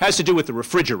years, has to do with the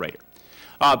refrigerator.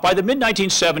 By the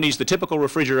mid-1970s, the typical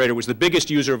refrigerator was the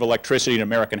biggest user of electricity in an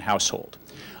American household.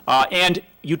 And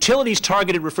utilities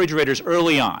targeted refrigerators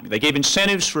early on. They gave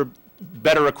incentives for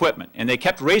better equipment, and they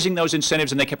kept raising those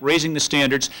incentives, and they kept raising the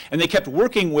standards, and they kept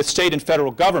working with state and federal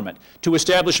government to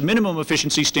establish minimum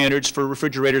efficiency standards for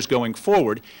refrigerators going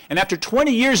forward. And after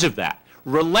 20 years of that,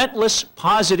 relentless,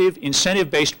 positive,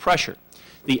 incentive-based pressure,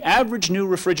 the average new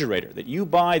refrigerator that you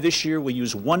buy this year will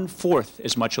use 1/4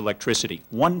 as much electricity,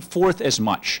 1/4 as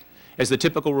much as the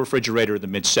typical refrigerator of the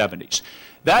mid-70s.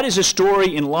 That is a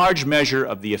story in large measure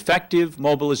of the effective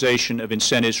mobilization of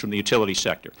incentives from the utility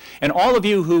sector. And all of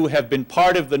you who have been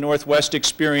part of the Northwest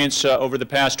experience over the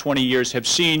past 20 years have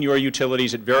seen your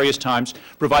utilities at various times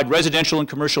provide residential and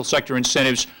commercial sector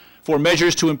incentives for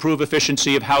measures to improve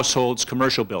efficiency of households,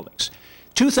 commercial buildings.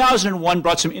 2001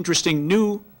 brought some interesting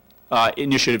new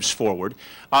initiatives forward,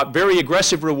 very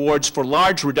aggressive rewards for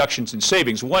large reductions in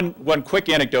savings. One quick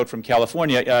anecdote from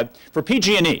California, for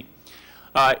PG&E,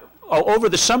 over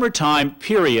the summertime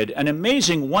period, an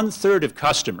amazing 1/3 of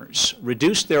customers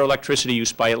reduced their electricity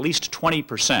use by at least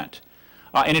 20%.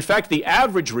 And in fact, the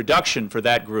average reduction for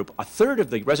that group, 1/3 of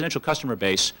the residential customer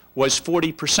base, was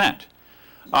 40%.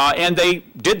 And they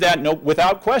did that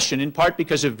without question, in part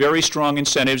because of very strong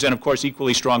incentives and, of course,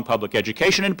 equally strong public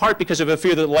education, in part because of a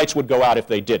fear that the lights would go out if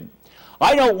they didn't.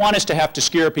 I don't want us to have to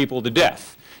scare people to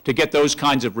death to get those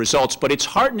kinds of results, but it's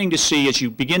heartening to see, as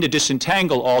you begin to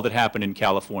disentangle all that happened in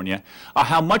California,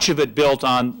 how much of it built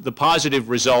on the positive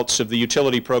results of the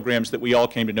utility programs that we all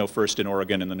came to know first in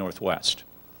Oregon and the Northwest.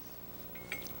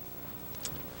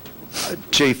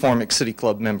 Jay Formick, City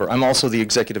Club member. I'm also the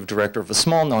executive director of a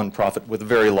small nonprofit with a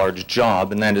very large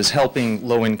job, and that is helping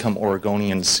low-income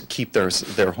Oregonians keep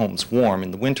their homes warm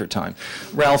in the wintertime.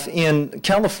 Ralph, in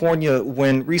California,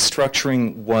 when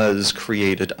restructuring was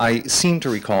created, I seem to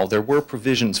recall there were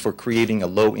provisions for creating a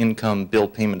low-income bill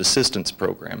payment assistance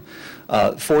program.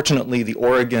 Fortunately, the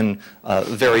Oregon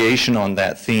variation on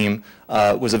that theme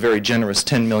was a very generous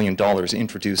 $10 million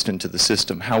introduced into the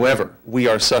system. However, we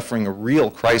are suffering a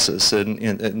real crisis, and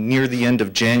near the end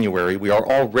of January, we are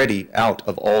already out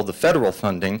of all the federal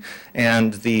funding,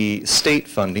 and the state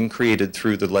funding created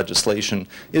through the legislation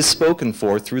is spoken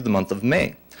for through the month of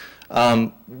May.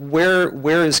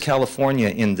 Where is California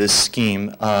in this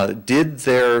scheme? Did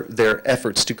their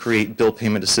efforts to create bill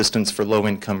payment assistance for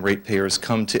low-income ratepayers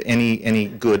come to any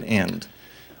good end?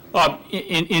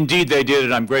 Indeed they did,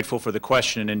 and I'm grateful for the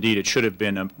question, and indeed it should have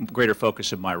been a greater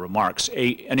focus of my remarks.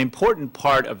 An important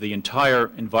part of the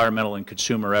entire environmental and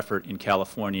consumer effort in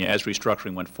California as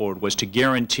restructuring went forward was to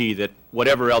guarantee that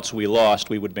whatever else we lost,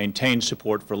 we would maintain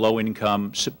support for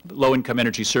low-income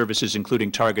energy services,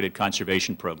 including targeted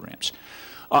conservation programs.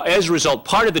 As a result,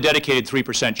 part of the dedicated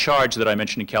 3% charge that I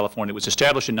mentioned in California, that was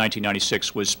established in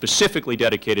 1996, was specifically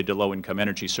dedicated to low-income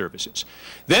energy services.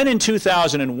 Then in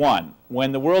 2001,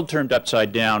 when the world turned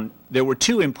upside down, there were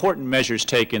two important measures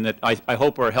taken that I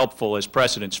hope are helpful as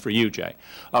precedents for you, Jay.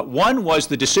 One was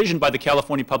the decision by the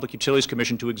California Public Utilities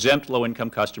Commission to exempt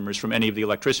low-income customers from any of the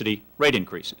electricity rate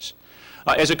increases.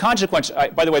 As a consequence,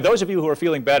 by the way, those of you who are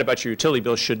feeling bad about your utility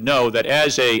bills should know that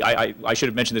as I should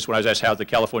have mentioned this when I was asked how the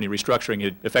California restructuring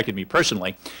had affected me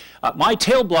personally, my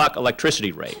tail block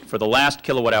electricity rate for the last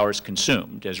kilowatt hours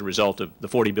consumed as a result of the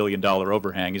 $40 billion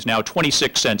overhang is now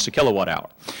 26 cents a kilowatt hour,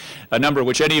 a number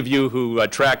which any of you who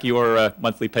track your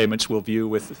monthly payments will view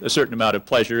with a certain amount of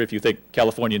pleasure if you think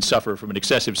Californians suffer from an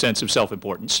excessive sense of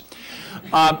self-importance.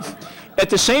 At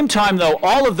the same time, though,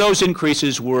 all of those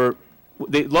increases were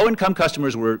the low-income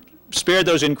customers were spared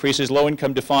those increases.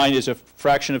 Low-income defined as a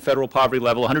fraction of federal poverty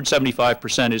level.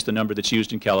 175% is the number that's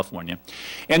used in California.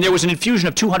 And there was an infusion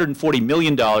of $240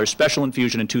 million, special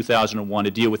infusion in 2001 to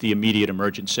deal with the immediate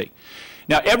emergency.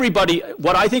 Now, everybody,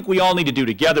 what I think we all need to do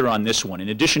together on this one, in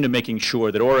addition to making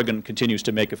sure that Oregon continues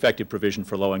to make effective provision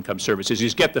for low-income services,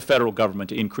 is get the federal government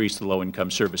to increase the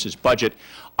low-income services budget.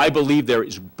 I believe there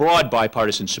is broad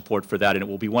bipartisan support for that, and it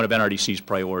will be one of NRDC's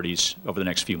priorities over the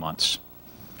next few months.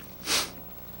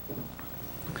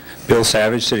 Bill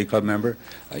Savage, City Club member.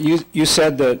 You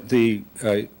said that the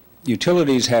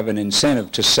utilities have an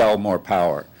incentive to sell more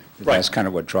power. Right. That's kind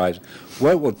of what drives.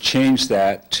 What will change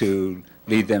that to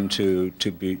lead them to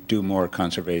do more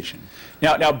conservation?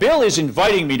 Now, Bill is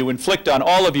inviting me to inflict on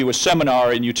all of you a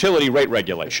seminar in utility rate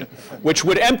regulation, which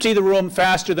would empty the room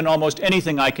faster than almost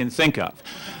anything I can think of.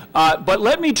 But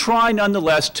let me try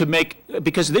nonetheless to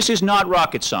because this is not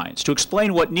rocket science, to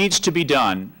explain what needs to be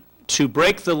done to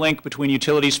break the link between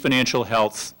utilities' financial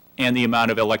health and the amount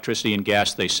of electricity and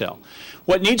gas they sell.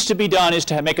 What needs to be done is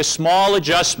to make a small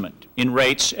adjustment in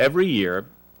rates every year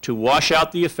to wash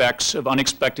out the effects of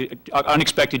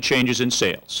unexpected changes in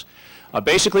sales.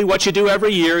 Basically, what you do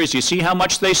every year is you see how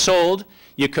much they sold,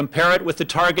 you compare it with the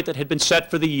target that had been set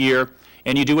for the year,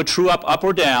 and you do a true-up up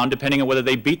or down, depending on whether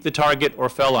they beat the target or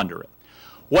fell under it.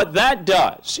 What that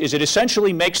does is it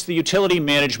essentially makes the utility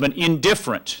management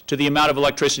indifferent to the amount of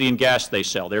electricity and gas they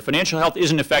sell. Their financial health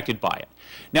isn't affected by it.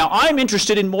 Now, I'm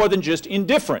interested in more than just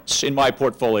indifference in my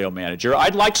portfolio manager.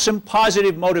 I'd like some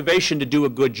positive motivation to do a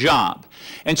good job.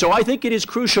 And so I think it is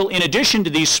crucial, in addition to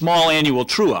these small annual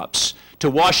true-ups, to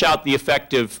wash out the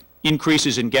effect of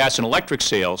increases in gas and electric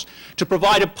sales, to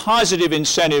provide a positive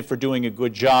incentive for doing a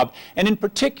good job, and in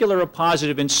particular a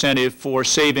positive incentive for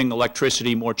saving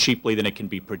electricity more cheaply than it can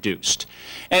be produced.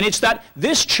 And it's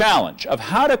this challenge of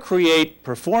how to create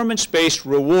performance-based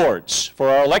rewards for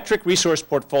our electric resource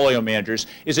portfolio managers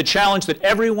is a challenge that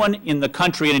everyone in the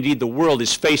country and indeed the world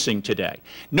is facing today.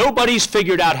 Nobody's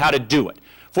figured out how to do it.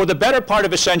 For the better part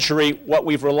of a century, what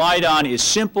we've relied on is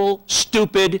simple,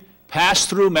 stupid,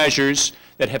 pass-through measures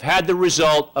that have had the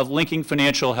result of linking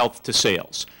financial health to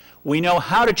sales. We know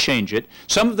how to change it.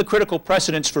 Some of the critical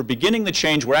precedents for beginning the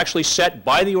change were actually set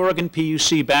by the Oregon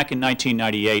PUC back in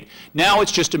 1998. Now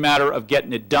it's just a matter of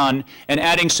getting it done and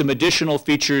adding some additional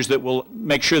features that will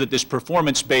make sure that this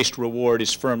performance-based reward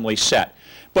is firmly set.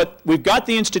 But we've got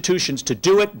the institutions to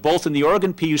do it, both in the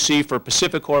Oregon PUC for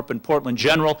PacifiCorp and Portland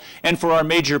General, and for our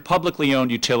major publicly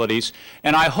owned utilities.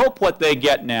 And I hope what they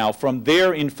get now from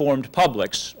their informed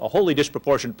publics, a wholly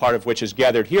disproportionate part of which is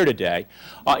gathered here today,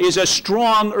 is a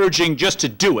strong urging just to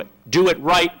do it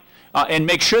right, and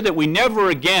make sure that we never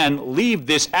again leave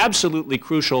this absolutely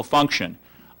crucial function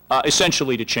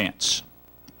essentially to chance.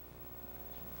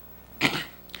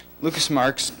 Lucas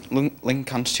Marks, Lincoln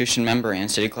Constitution member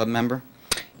and City Club member.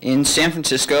 In San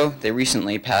Francisco, they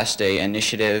recently passed an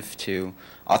initiative to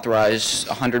authorize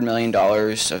 $100 million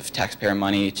of taxpayer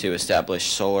money to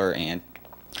establish solar and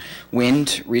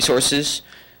wind resources.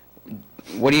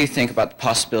 What do you think about the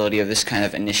possibility of this kind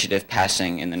of initiative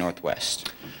passing in the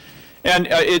Northwest? And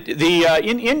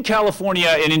in California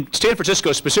and in San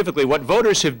Francisco specifically, what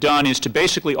voters have done is to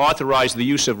basically authorize the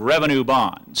use of revenue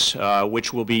bonds,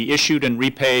 which will be issued and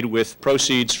repaid with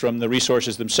proceeds from the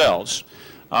resources themselves,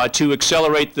 to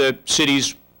accelerate the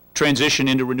city's transition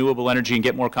into renewable energy and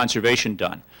get more conservation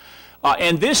done.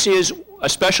 And this is a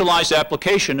specialized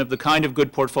application of the kind of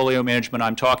good portfolio management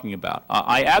I'm talking about.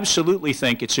 I absolutely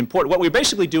think it's important. What we're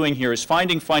basically doing here is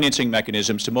finding financing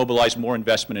mechanisms to mobilize more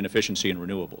investment in efficiency in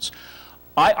renewables.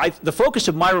 The focus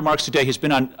of my remarks today has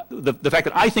been on the fact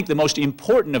that I think the most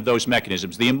important of those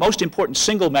mechanisms, the most important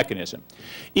single mechanism,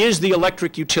 is the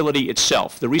electric utility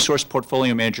itself, the resource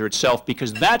portfolio manager itself,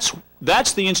 because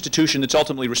that's the institution that's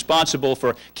ultimately responsible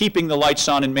for keeping the lights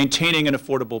on and maintaining an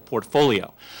affordable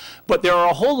portfolio. But there are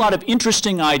a whole lot of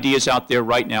interesting ideas out there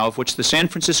right now, of which the San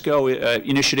Francisco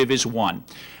initiative is one,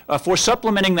 for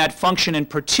supplementing that function and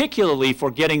particularly for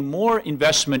getting more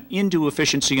investment into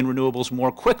efficiency and renewables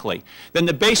more quickly than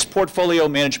the base portfolio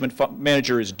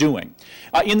manager is doing.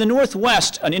 In the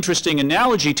Northwest, an interesting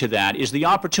analogy to that is the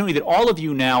opportunity that all of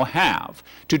you now have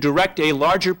to direct a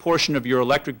larger portion of your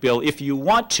electric bill, if you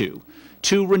want to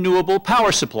renewable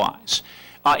power supplies.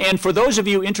 And for those of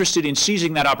you interested in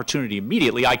seizing that opportunity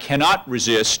immediately, I cannot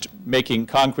resist making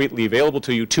concretely available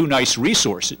to you two nice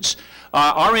resources.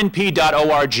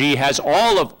 RNP.org has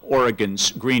all of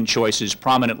Oregon's green choices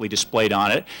prominently displayed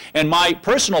on it. And my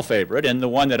personal favorite, and the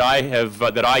one that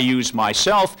I use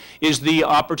myself, is the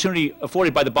opportunity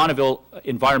afforded by the Bonneville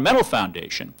Environmental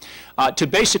Foundation to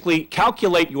basically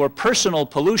calculate your personal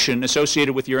pollution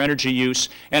associated with your energy use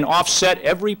and offset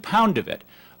every pound of it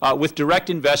with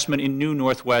direct investment in new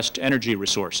Northwest energy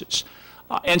resources.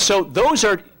 And so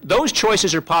those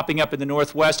choices are popping up in the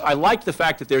Northwest. I like the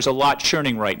fact that there's a lot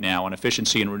churning right now on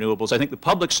efficiency and renewables. I think the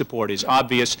public support is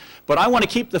obvious, but I want to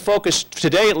keep the focus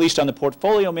today at least on the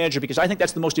portfolio manager because I think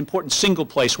that's the most important single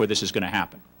place where this is going to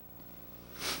happen.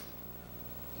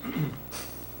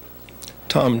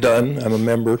 Tom Dunn, I'm a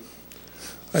member.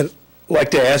 I'd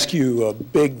like to ask you a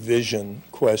big vision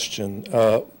question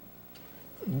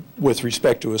with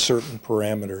respect to a certain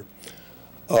parameter.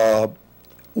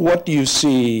 What do you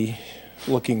see,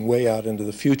 looking way out into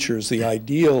the future, as the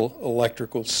ideal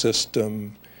electrical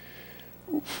system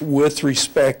with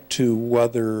respect to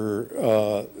whether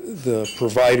the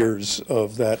providers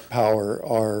of that power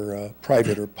are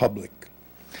private or public?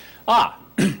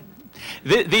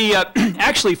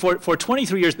 Actually, for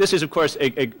 23 years, this is, of course,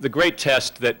 the great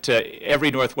test that every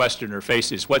Northwesterner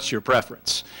faces. What's your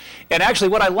preference? And actually,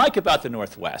 what I like about the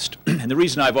Northwest, and the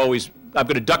reason I'm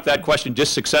going to duck that question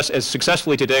just as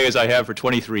successfully today as I have for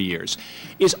 23 years,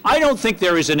 is I don't think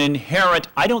there's an inherent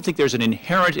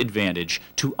advantage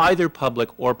to either public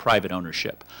or private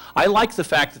ownership. I like the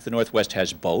fact that the Northwest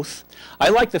has both. I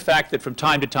like the fact that from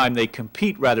time to time they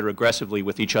compete rather aggressively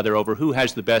with each other over who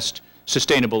has the best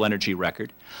sustainable energy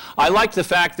record. I like the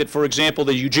fact that, for example,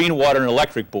 the Eugene Water and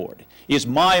Electric Board is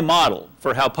my model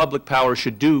for how public power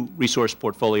should do resource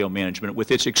portfolio management with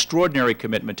its extraordinary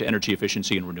commitment to energy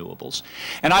efficiency and renewables.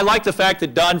 And I like the fact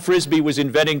that Don Frisbee was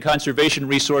inventing conservation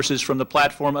resources from the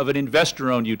platform of an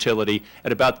investor-owned utility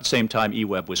at about the same time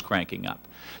EWEB was cranking up.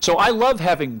 So I love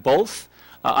having both.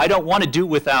 I don't want to do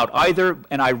without either,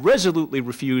 and I resolutely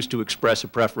refuse to express a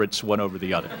preference one over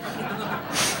the other.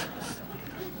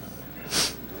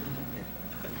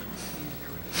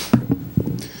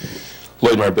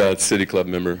 Lloyd Marbeth, City Club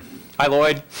member. Hi,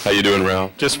 Lloyd. How you doing,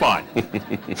 Ralph? Just fine.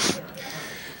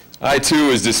 I, too,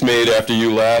 was dismayed after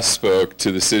you last spoke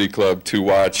to the City Club to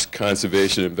watch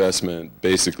conservation investment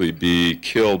basically be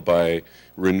killed by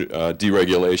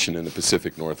deregulation in the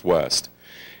Pacific Northwest.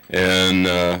 And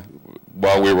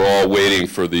while we were all waiting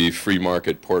for the free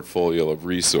market portfolio of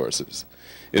resources.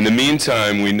 In the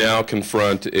meantime, we now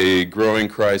confront a growing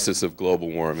crisis of global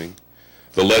warming.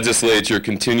 The legislature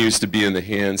continues to be in the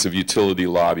hands of utility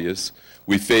lobbyists.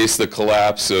 We face the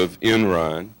collapse of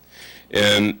Enron.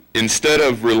 And instead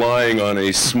of relying on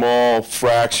a small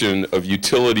fraction of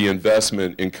utility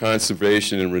investment in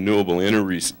conservation and renewable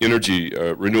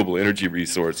energy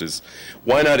resources,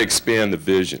 why not expand the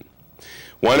vision?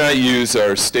 Why not use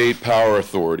our state power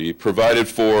authority provided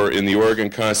for in the Oregon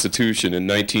Constitution in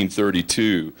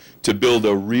 1932 to build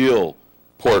a real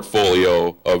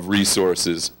portfolio of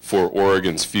resources for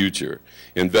Oregon's future,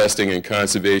 investing in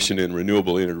conservation and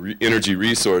renewable energy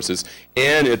resources,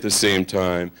 and at the same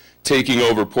time taking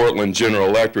over Portland General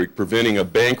Electric, preventing a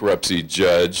bankruptcy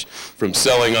judge from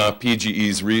selling off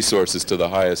PGE's resources to the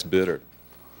highest bidder?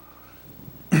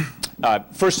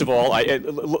 First of all,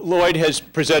 Lloyd has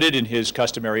presented in his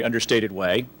customary understated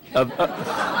way. And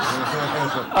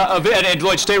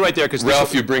Lloyd, stay right there, because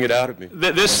Ralph, you bring it out of me.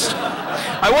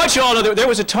 I want you all to know there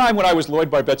was a time when I was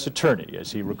Lloyd Barbett's attorney,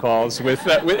 as he recalls,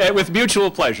 with mutual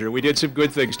pleasure. We did some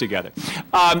good things together.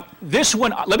 This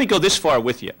one, let me go this far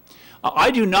with you.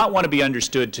 I do not want to be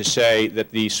understood to say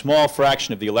that the small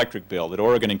fraction of the electric bill that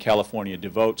Oregon and California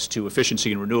devotes to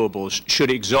efficiency and renewables should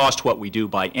exhaust what we do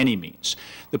by any means.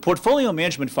 The portfolio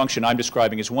management function I'm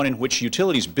describing is one in which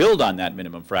utilities build on that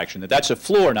minimum fraction, that's a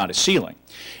floor, not a ceiling.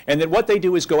 And that what they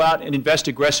do is go out and invest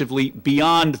aggressively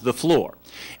beyond the floor.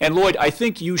 And Lloyd, I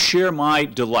think you share my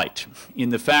delight in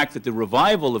the fact that the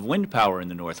revival of wind power in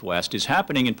the Northwest is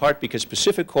happening in part because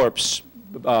Pacific Corp's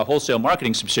wholesale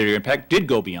marketing subsidiary, in fact, did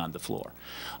go beyond the floor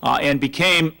and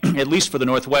became, at least for the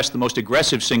Northwest, the most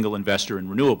aggressive single investor in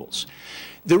renewables.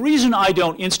 The reason I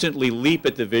don't instantly leap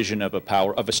at the vision of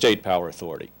a state power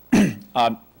authority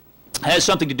has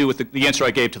something to do with the answer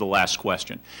I gave to the last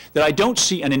question, that I don't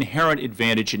see an inherent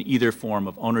advantage in either form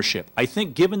of ownership. I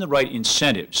think given the right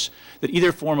incentives that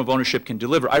either form of ownership can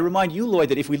deliver. I remind you, Lloyd,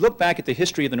 that if we look back at the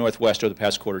history of the Northwest over the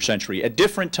past quarter century, at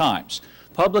different times,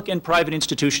 public and private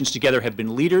institutions together have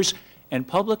been leaders, and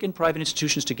public and private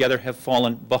institutions together have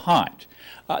fallen behind.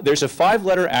 There's a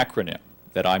 5-letter acronym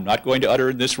that I'm not going to utter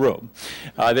in this room,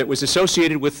 that was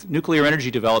associated with nuclear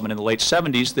energy development in the late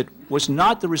 70s that was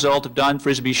not the result of Don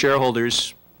Frisbee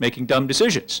shareholders making dumb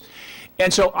decisions.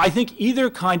 And so I think either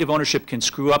kind of ownership can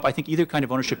screw up. I think either kind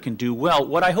of ownership can do well.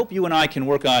 What I hope you and I can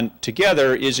work on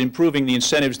together is improving the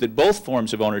incentives that both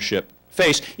forms of ownership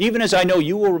face, even as I know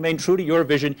you will remain true to your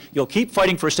vision. You'll keep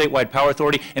fighting for a statewide power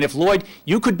authority. And if, Lloyd,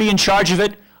 you could be in charge of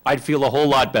it, I'd feel a whole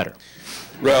lot better.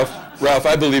 Ralph,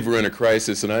 I believe we're in a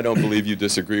crisis, and I don't believe you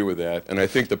disagree with that. And I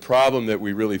think the problem that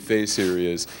we really face here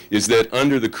is that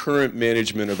under the current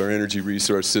management of our energy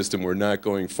resource system, we're not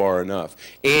going far enough.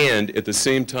 And at the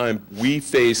same time, we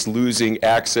face losing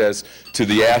access to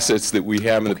the assets that we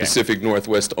have in the Pacific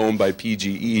Northwest owned by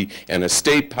PGE, and a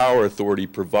state power authority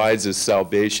provides us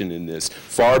salvation in this,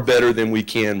 far better than we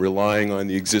can relying on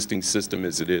the existing system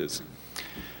as it is.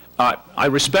 I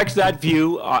respect that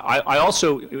view. I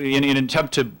also, in an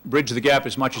attempt to bridge the gap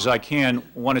as much as I can,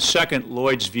 want to second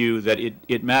Lloyd's view that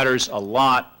it matters a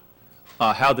lot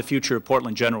how the future of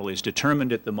Portland General is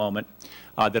determined at the moment,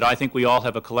 that I think we all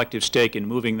have a collective stake in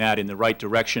moving that in the right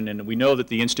direction, and we know that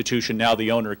the institution, now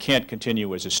the owner, can't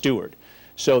continue as a steward.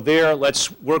 So there, let's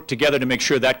work together to make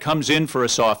sure that comes in for a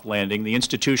soft landing. The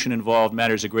institution involved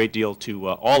matters a great deal to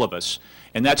all of us,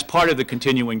 and that's part of the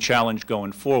continuing challenge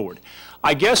going forward.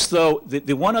 I guess, though,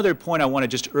 the one other point I want to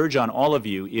just urge on all of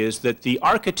you is that the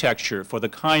architecture for the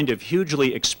kind of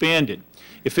hugely expanded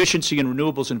efficiency and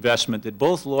renewables investment that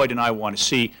both Lloyd and I want to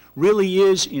see really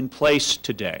is in place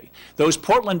today. Those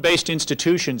Portland-based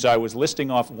institutions I was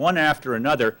listing off one after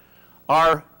another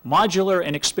are modular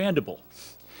and expandable.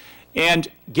 And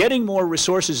getting more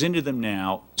resources into them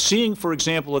now, seeing, for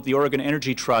example, that the Oregon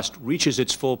Energy Trust reaches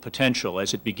its full potential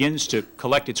as it begins to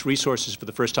collect its resources for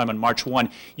the first time on March 1,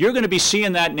 you're going to be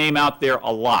seeing that name out there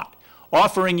a lot,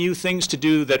 offering you things to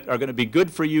do that are going to be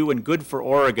good for you and good for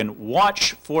Oregon.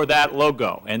 Watch for that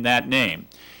logo and that name.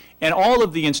 And all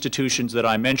of the institutions that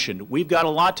I mentioned, we've got a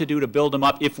lot to do to build them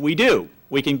up. If we do,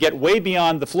 we can get way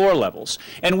beyond the floor levels,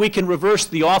 and we can reverse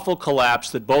the awful collapse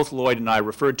that both Lloyd and I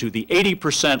referred to, the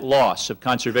 80% loss of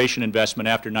conservation investment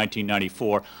after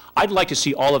 1994. I'd like to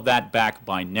see all of that back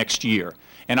by next year,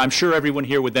 and I'm sure everyone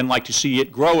here would then like to see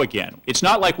it grow again. It's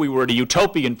not like we were at a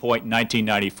utopian point in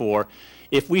 1994.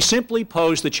 If we simply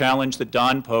pose the challenge that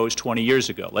Don posed 20 years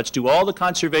ago, let's do all the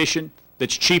conservation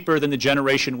that's cheaper than the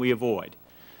generation we avoid,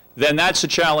 then that's a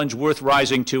challenge worth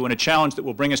rising to, and a challenge that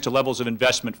will bring us to levels of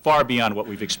investment far beyond what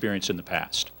we've experienced in the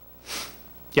past.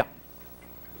 Yeah.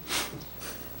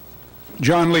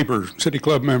 John Leeper, City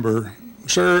Club member.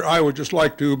 Sir, I would just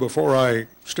like to, before I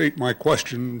state my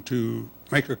question, to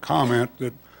make a comment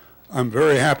that I'm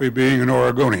very happy being an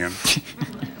Oregonian.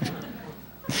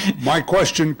 My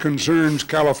question concerns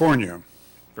California.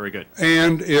 Very good.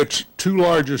 And its two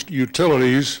largest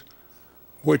utilities,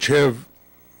 which have,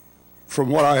 from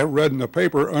what I have read in the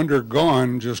paper,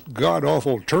 undergone just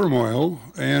god-awful turmoil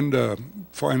and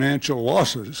financial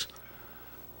losses.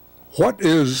 What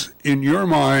is, in your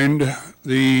mind,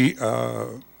 the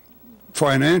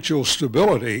financial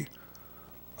stability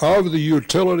of the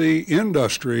utility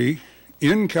industry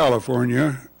in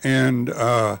California, and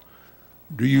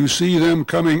do you see them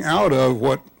coming out of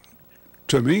what,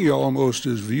 to me, almost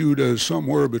is viewed as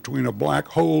somewhere between a black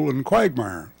hole and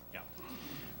quagmire?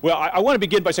 Well, I want to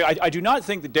begin by saying I do not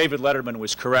think that David Letterman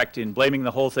was correct in blaming the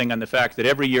whole thing on the fact that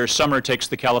every year summer takes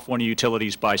the California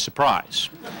utilities by surprise.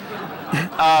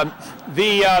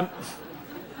 The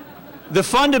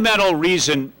fundamental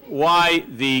reason why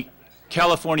the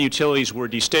California utilities were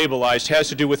destabilized has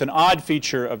to do with an odd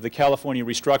feature of the California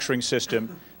restructuring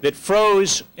system that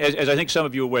froze, as I think some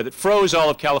of you are aware, that froze all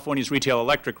of California's retail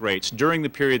electric rates during the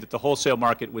period that the wholesale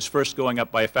market was first going up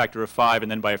by a factor of 5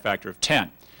 and then by a factor of 10.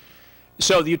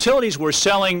 So the utilities were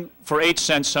selling for 8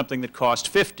 cents something that cost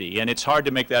 50, and it's hard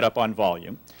to make that up on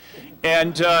volume.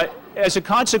 And as a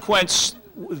consequence,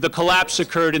 the collapse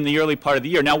occurred in the early part of the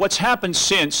year. Now, what's happened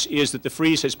since is that the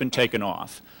freeze has been taken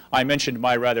off. I mentioned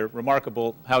my rather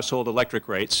remarkable household electric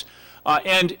rates.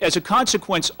 And as a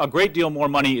consequence, a great deal more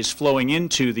money is flowing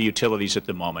into the utilities at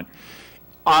the moment.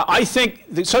 I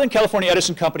think the Southern California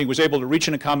Edison Company was able to reach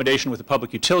an accommodation with the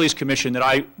Public Utilities Commission that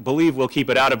I believe will keep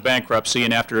it out of bankruptcy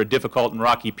and after a difficult and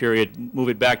rocky period move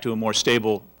it back to a more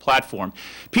stable platform.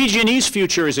 PG&E's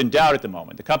future is in doubt at the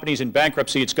moment. The company's in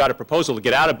bankruptcy. It's got a proposal to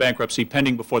get out of bankruptcy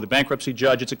pending before the bankruptcy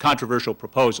judge. It's a controversial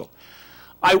proposal.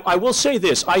 I will say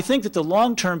this. I think that the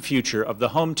long-term future of the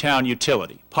hometown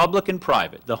utility, public and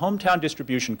private, the hometown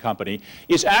distribution company,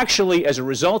 is actually, as a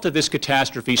result of this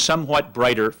catastrophe, somewhat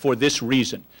brighter for this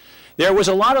reason. There was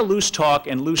a lot of loose talk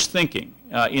and loose thinking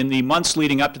in the months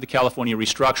leading up to the California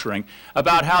restructuring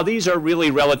about how these are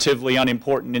really relatively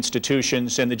unimportant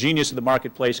institutions and the genius of the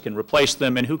marketplace can replace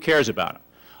them and who cares about them.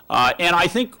 And I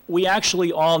think we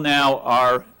actually all now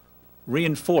are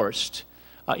reinforced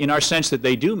in our sense that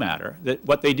they do matter, that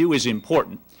what they do is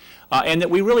important, and that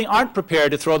we really aren't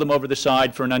prepared to throw them over the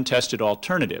side for an untested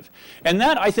alternative. And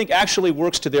that, I think, actually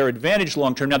works to their advantage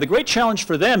long term. Now, the great challenge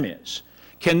for them is,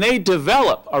 can they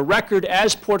develop a record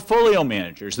as portfolio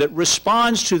managers that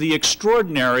responds to the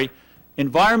extraordinary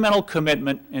environmental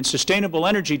commitment and sustainable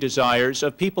energy desires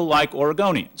of people like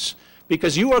Oregonians?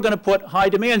 Because you are going to put high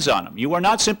demands on them. You are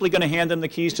not simply going to hand them the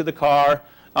keys to the car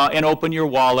and open your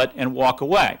wallet and walk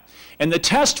away. And the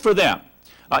test for them,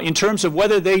 in terms of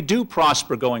whether they do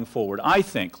prosper going forward, I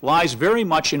think, lies very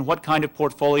much in what kind of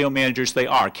portfolio managers they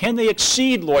are. Can they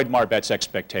exceed Lloyd Marbett's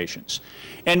expectations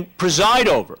and preside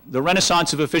over the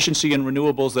renaissance of efficiency and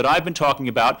renewables that I've been talking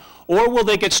about, or will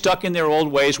they get stuck in their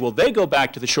old ways? Will they go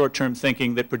back to the short-term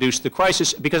thinking that produced the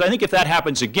crisis? Because I think if that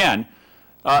happens again,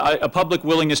 a public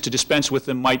willingness to dispense with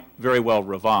them might very well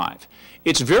revive.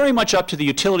 It's very much up to the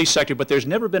utility sector, but there's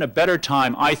never been a better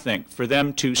time, I think, for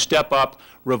them to step up,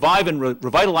 revive and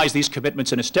revitalize these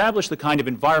commitments, and establish the kind of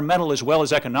environmental as well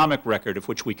as economic record of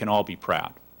which we can all be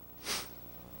proud.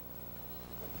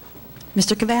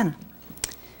 Mr. Cavanagh,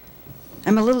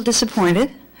 I'm a little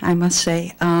disappointed, I must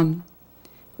say.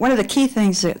 One of the key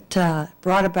things that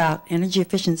brought about energy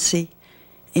efficiency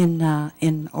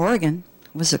in Oregon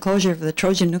was the closure of the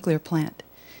Trojan nuclear plant.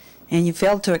 And you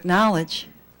failed to acknowledge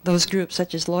those groups,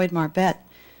 such as Lloyd Marbett,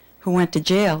 who went to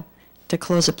jail to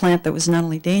close a plant that was not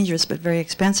only dangerous but very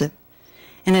expensive.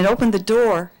 And it opened the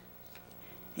door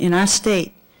in our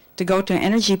state to go to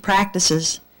energy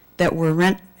practices that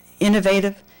were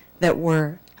innovative, that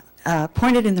were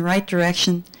pointed in the right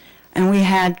direction, and we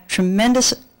had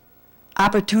tremendous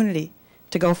opportunity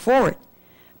to go forward.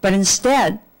 But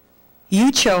instead,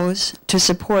 you chose to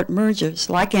support mergers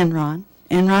like Enron.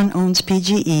 Enron owns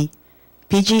PGE.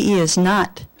 PGE is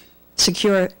not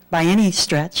secure by any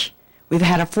stretch. We've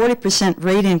had a 40%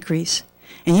 rate increase.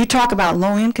 And you talk about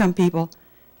low-income people.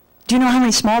 Do you know how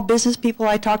many small business people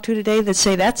I talk to today that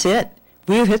say, that's it,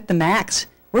 we've hit the max,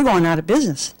 we're going out of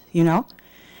business, you know?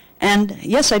 And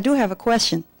yes, I do have a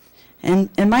question. And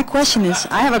my question is,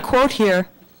 I have a quote here.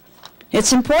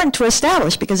 It's important to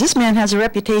establish, because this man has a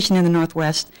reputation in the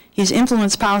Northwest. He's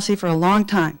influenced policy for a long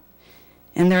time.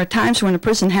 And there are times when a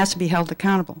person has to be held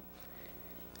accountable.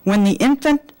 When the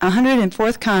infant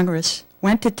 104th Congress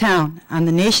went to town on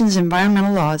the nation's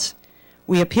environmental laws,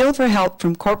 we appealed for help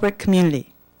from corporate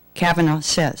community, Cavanagh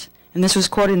says. And this was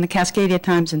quoted in the Cascadia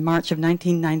Times in March of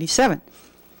 1997.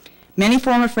 Many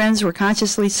former friends were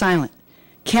consciously silent.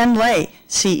 Ken Lay,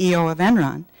 CEO of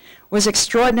Enron, was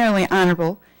extraordinarily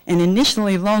honorable and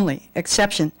initially lonely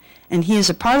exception, and he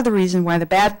is a part of the reason why the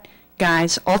bad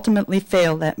guys ultimately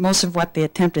failed at most of what they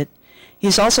attempted.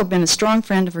 He's also been a strong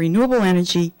friend of renewable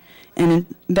energy, an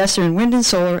investor in wind and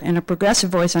solar, and a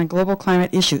progressive voice on global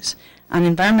climate issues. On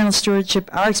environmental stewardship,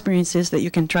 our experience is that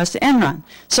you can trust Enron.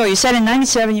 So you said in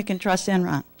 '97 you can trust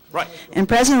Enron. Right. And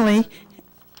presently,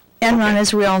 Enron,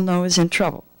 as we all know, is in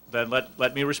trouble. Then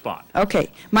let me respond. Okay.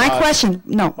 My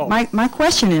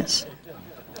question is,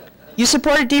 you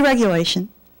supported deregulation.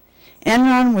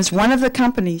 Enron was one of the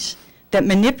companies that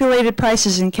manipulated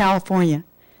prices in California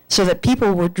so that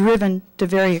people were driven to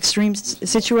very extreme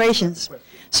situations.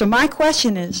 So my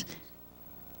question is,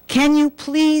 can you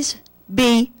please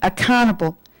be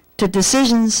accountable to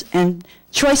decisions and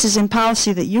choices in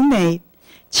policy that you made,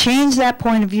 change that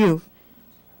point of view,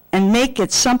 and make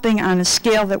it something on a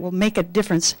scale that will make a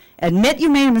difference. Admit you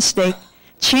made a mistake,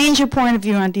 change your point of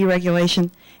view on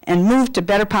deregulation, and move to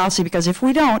better policy, because if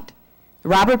we don't,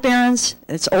 Robert Barron's,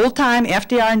 it's old time,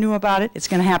 FDR knew about it, it's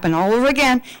going to happen all over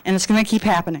again, and it's going to keep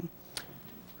happening.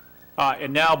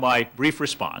 And now my brief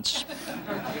response.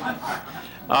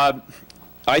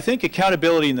 I think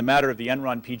accountability in the matter of the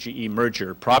Enron-PGE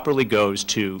merger properly goes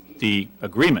to the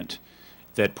agreement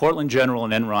that Portland General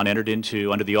and Enron entered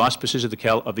into under the auspices of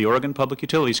the Oregon Public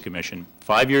Utilities Commission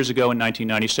 5 years ago in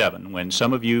 1997, when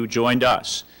some of you joined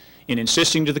us in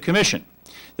insisting to the Commission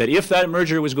that if that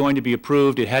merger was going to be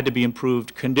approved, it had to be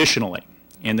approved conditionally.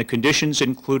 And the conditions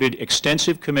included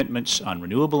extensive commitments on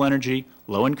renewable energy,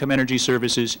 low-income energy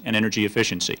services, and energy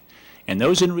efficiency. And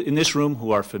those in this room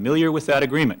who are familiar with that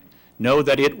agreement know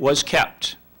that it was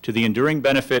kept to the enduring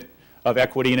benefit of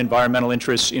equity and environmental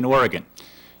interests in Oregon.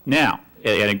 Now,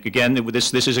 and again,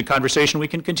 this is a conversation we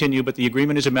can continue, but the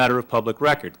agreement is a matter of public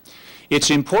record. It's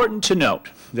important to note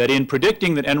that in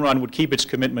predicting that Enron would keep its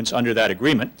commitments under that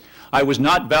agreement, I was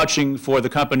not vouching for the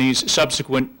company's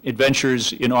subsequent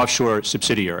adventures in offshore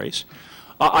subsidiaries.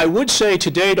 I would say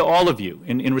today to all of you,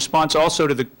 in response also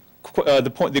to the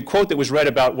quote that was read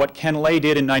about what Ken Lay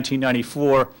did in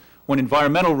 1994 when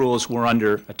environmental rules were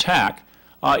under attack,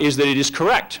 is that it is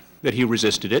correct that he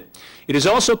resisted it. It is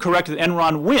also correct that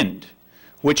Enron Wind,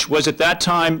 which was at that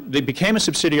time, they became a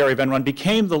subsidiary of Enron,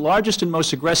 became the largest and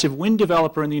most aggressive wind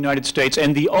developer in the United States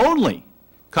and the only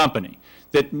company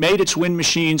that made its wind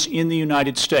machines in the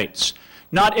United States.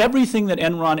 Not everything that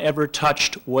Enron ever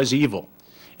touched was evil.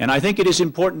 And I think it is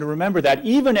important to remember that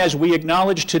even as we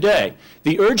acknowledge today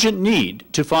the urgent need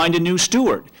to find a new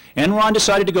steward. Enron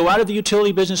decided to go out of the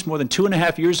utility business more than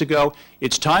 2.5 years ago.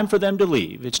 It's time for them to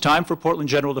leave. It's time for Portland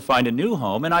General to find a new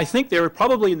home. And I think there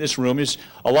probably in this room is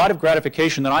a lot of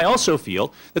gratification that I also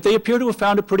feel that they appear to have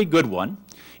found a pretty good one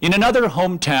in another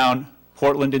hometown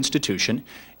Portland institution.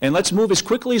 And let's move as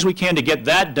quickly as we can to get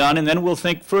that done, and then we'll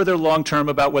think further long-term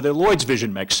about whether Lloyd's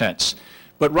vision makes sense.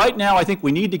 But right now, I think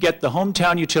we need to get the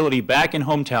hometown utility back in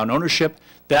hometown ownership.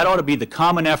 That ought to be the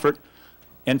common effort.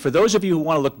 And for those of you who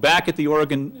want to look back at the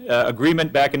Oregon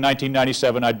agreement back in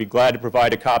 1997, I'd be glad to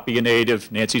provide a copy in aid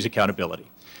of Nancy's accountability.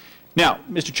 Now,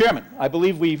 Mr. Chairman, I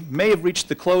believe we may have reached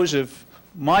the close of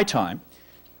my time.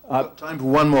 Time for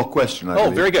one more question, I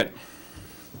believe. Very good.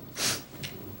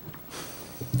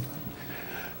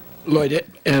 Lloyd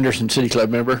Anderson, City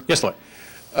Club member. Yes, Lloyd.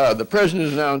 The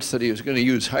president announced that he was going to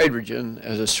use hydrogen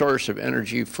as a source of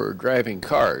energy for driving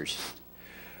cars.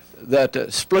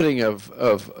 That splitting of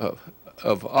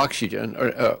oxygen or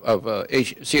of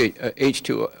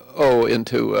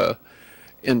H2O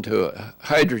into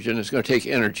hydrogen is going to take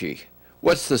energy.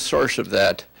 What's the source of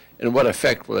that, and what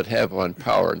effect will it have on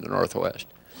power in the Northwest?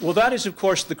 Well, that is, of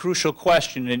course, the crucial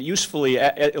question, and usefully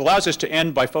it allows us to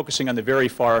end by focusing on the very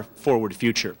far forward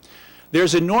future.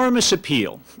 There's enormous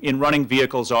appeal in running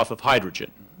vehicles off of hydrogen.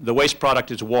 The waste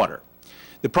product is water.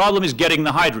 The problem is getting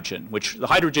the hydrogen, which the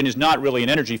hydrogen is not really an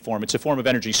energy form, it's a form of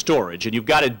energy storage, and you've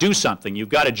got to do something. You've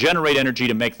got to generate energy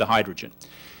to make the hydrogen.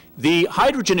 The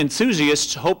hydrogen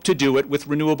enthusiasts hope to do it with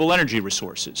renewable energy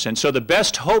resources, and so the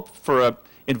best hope for a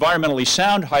environmentally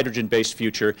sound hydrogen-based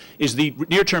future is the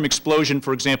near-term explosion,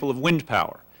 for example, of wind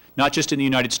power, not just in the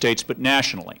United States, but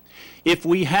nationally. If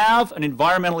we have an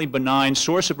environmentally benign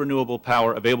source of renewable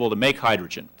power available to make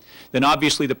hydrogen, then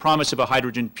obviously the promise of a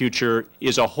hydrogen future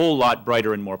is a whole lot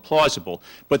brighter and more plausible.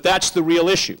 But that's the real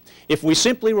issue. If we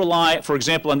simply rely, for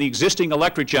example, on the existing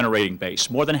electric generating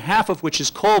base, more than half of which is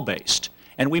coal-based,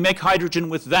 and we make hydrogen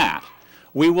with that,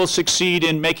 we will succeed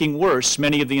in making worse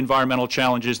many of the environmental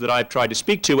challenges that I've tried to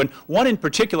speak to. And one in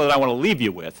particular that I want to leave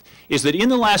you with is that in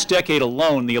the last decade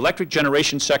alone, the electric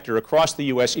generation sector across the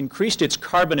U.S. increased its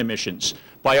carbon emissions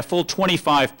by a full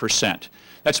 25%.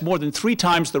 That's more than 3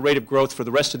 times the rate of growth for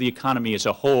the rest of the economy as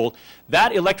a whole.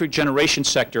 That electric generation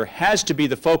sector has to be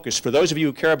the focus, for those of you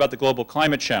who care about the global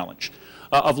climate challenge,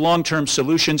 of long-term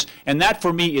solutions. And that,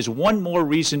 for me, is one more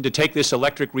reason to take this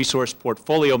electric resource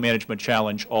portfolio management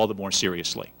challenge all the more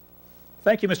seriously.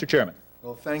 Thank you, Mr. Chairman.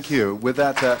 Well, thank you. With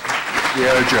that, we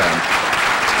are adjourned.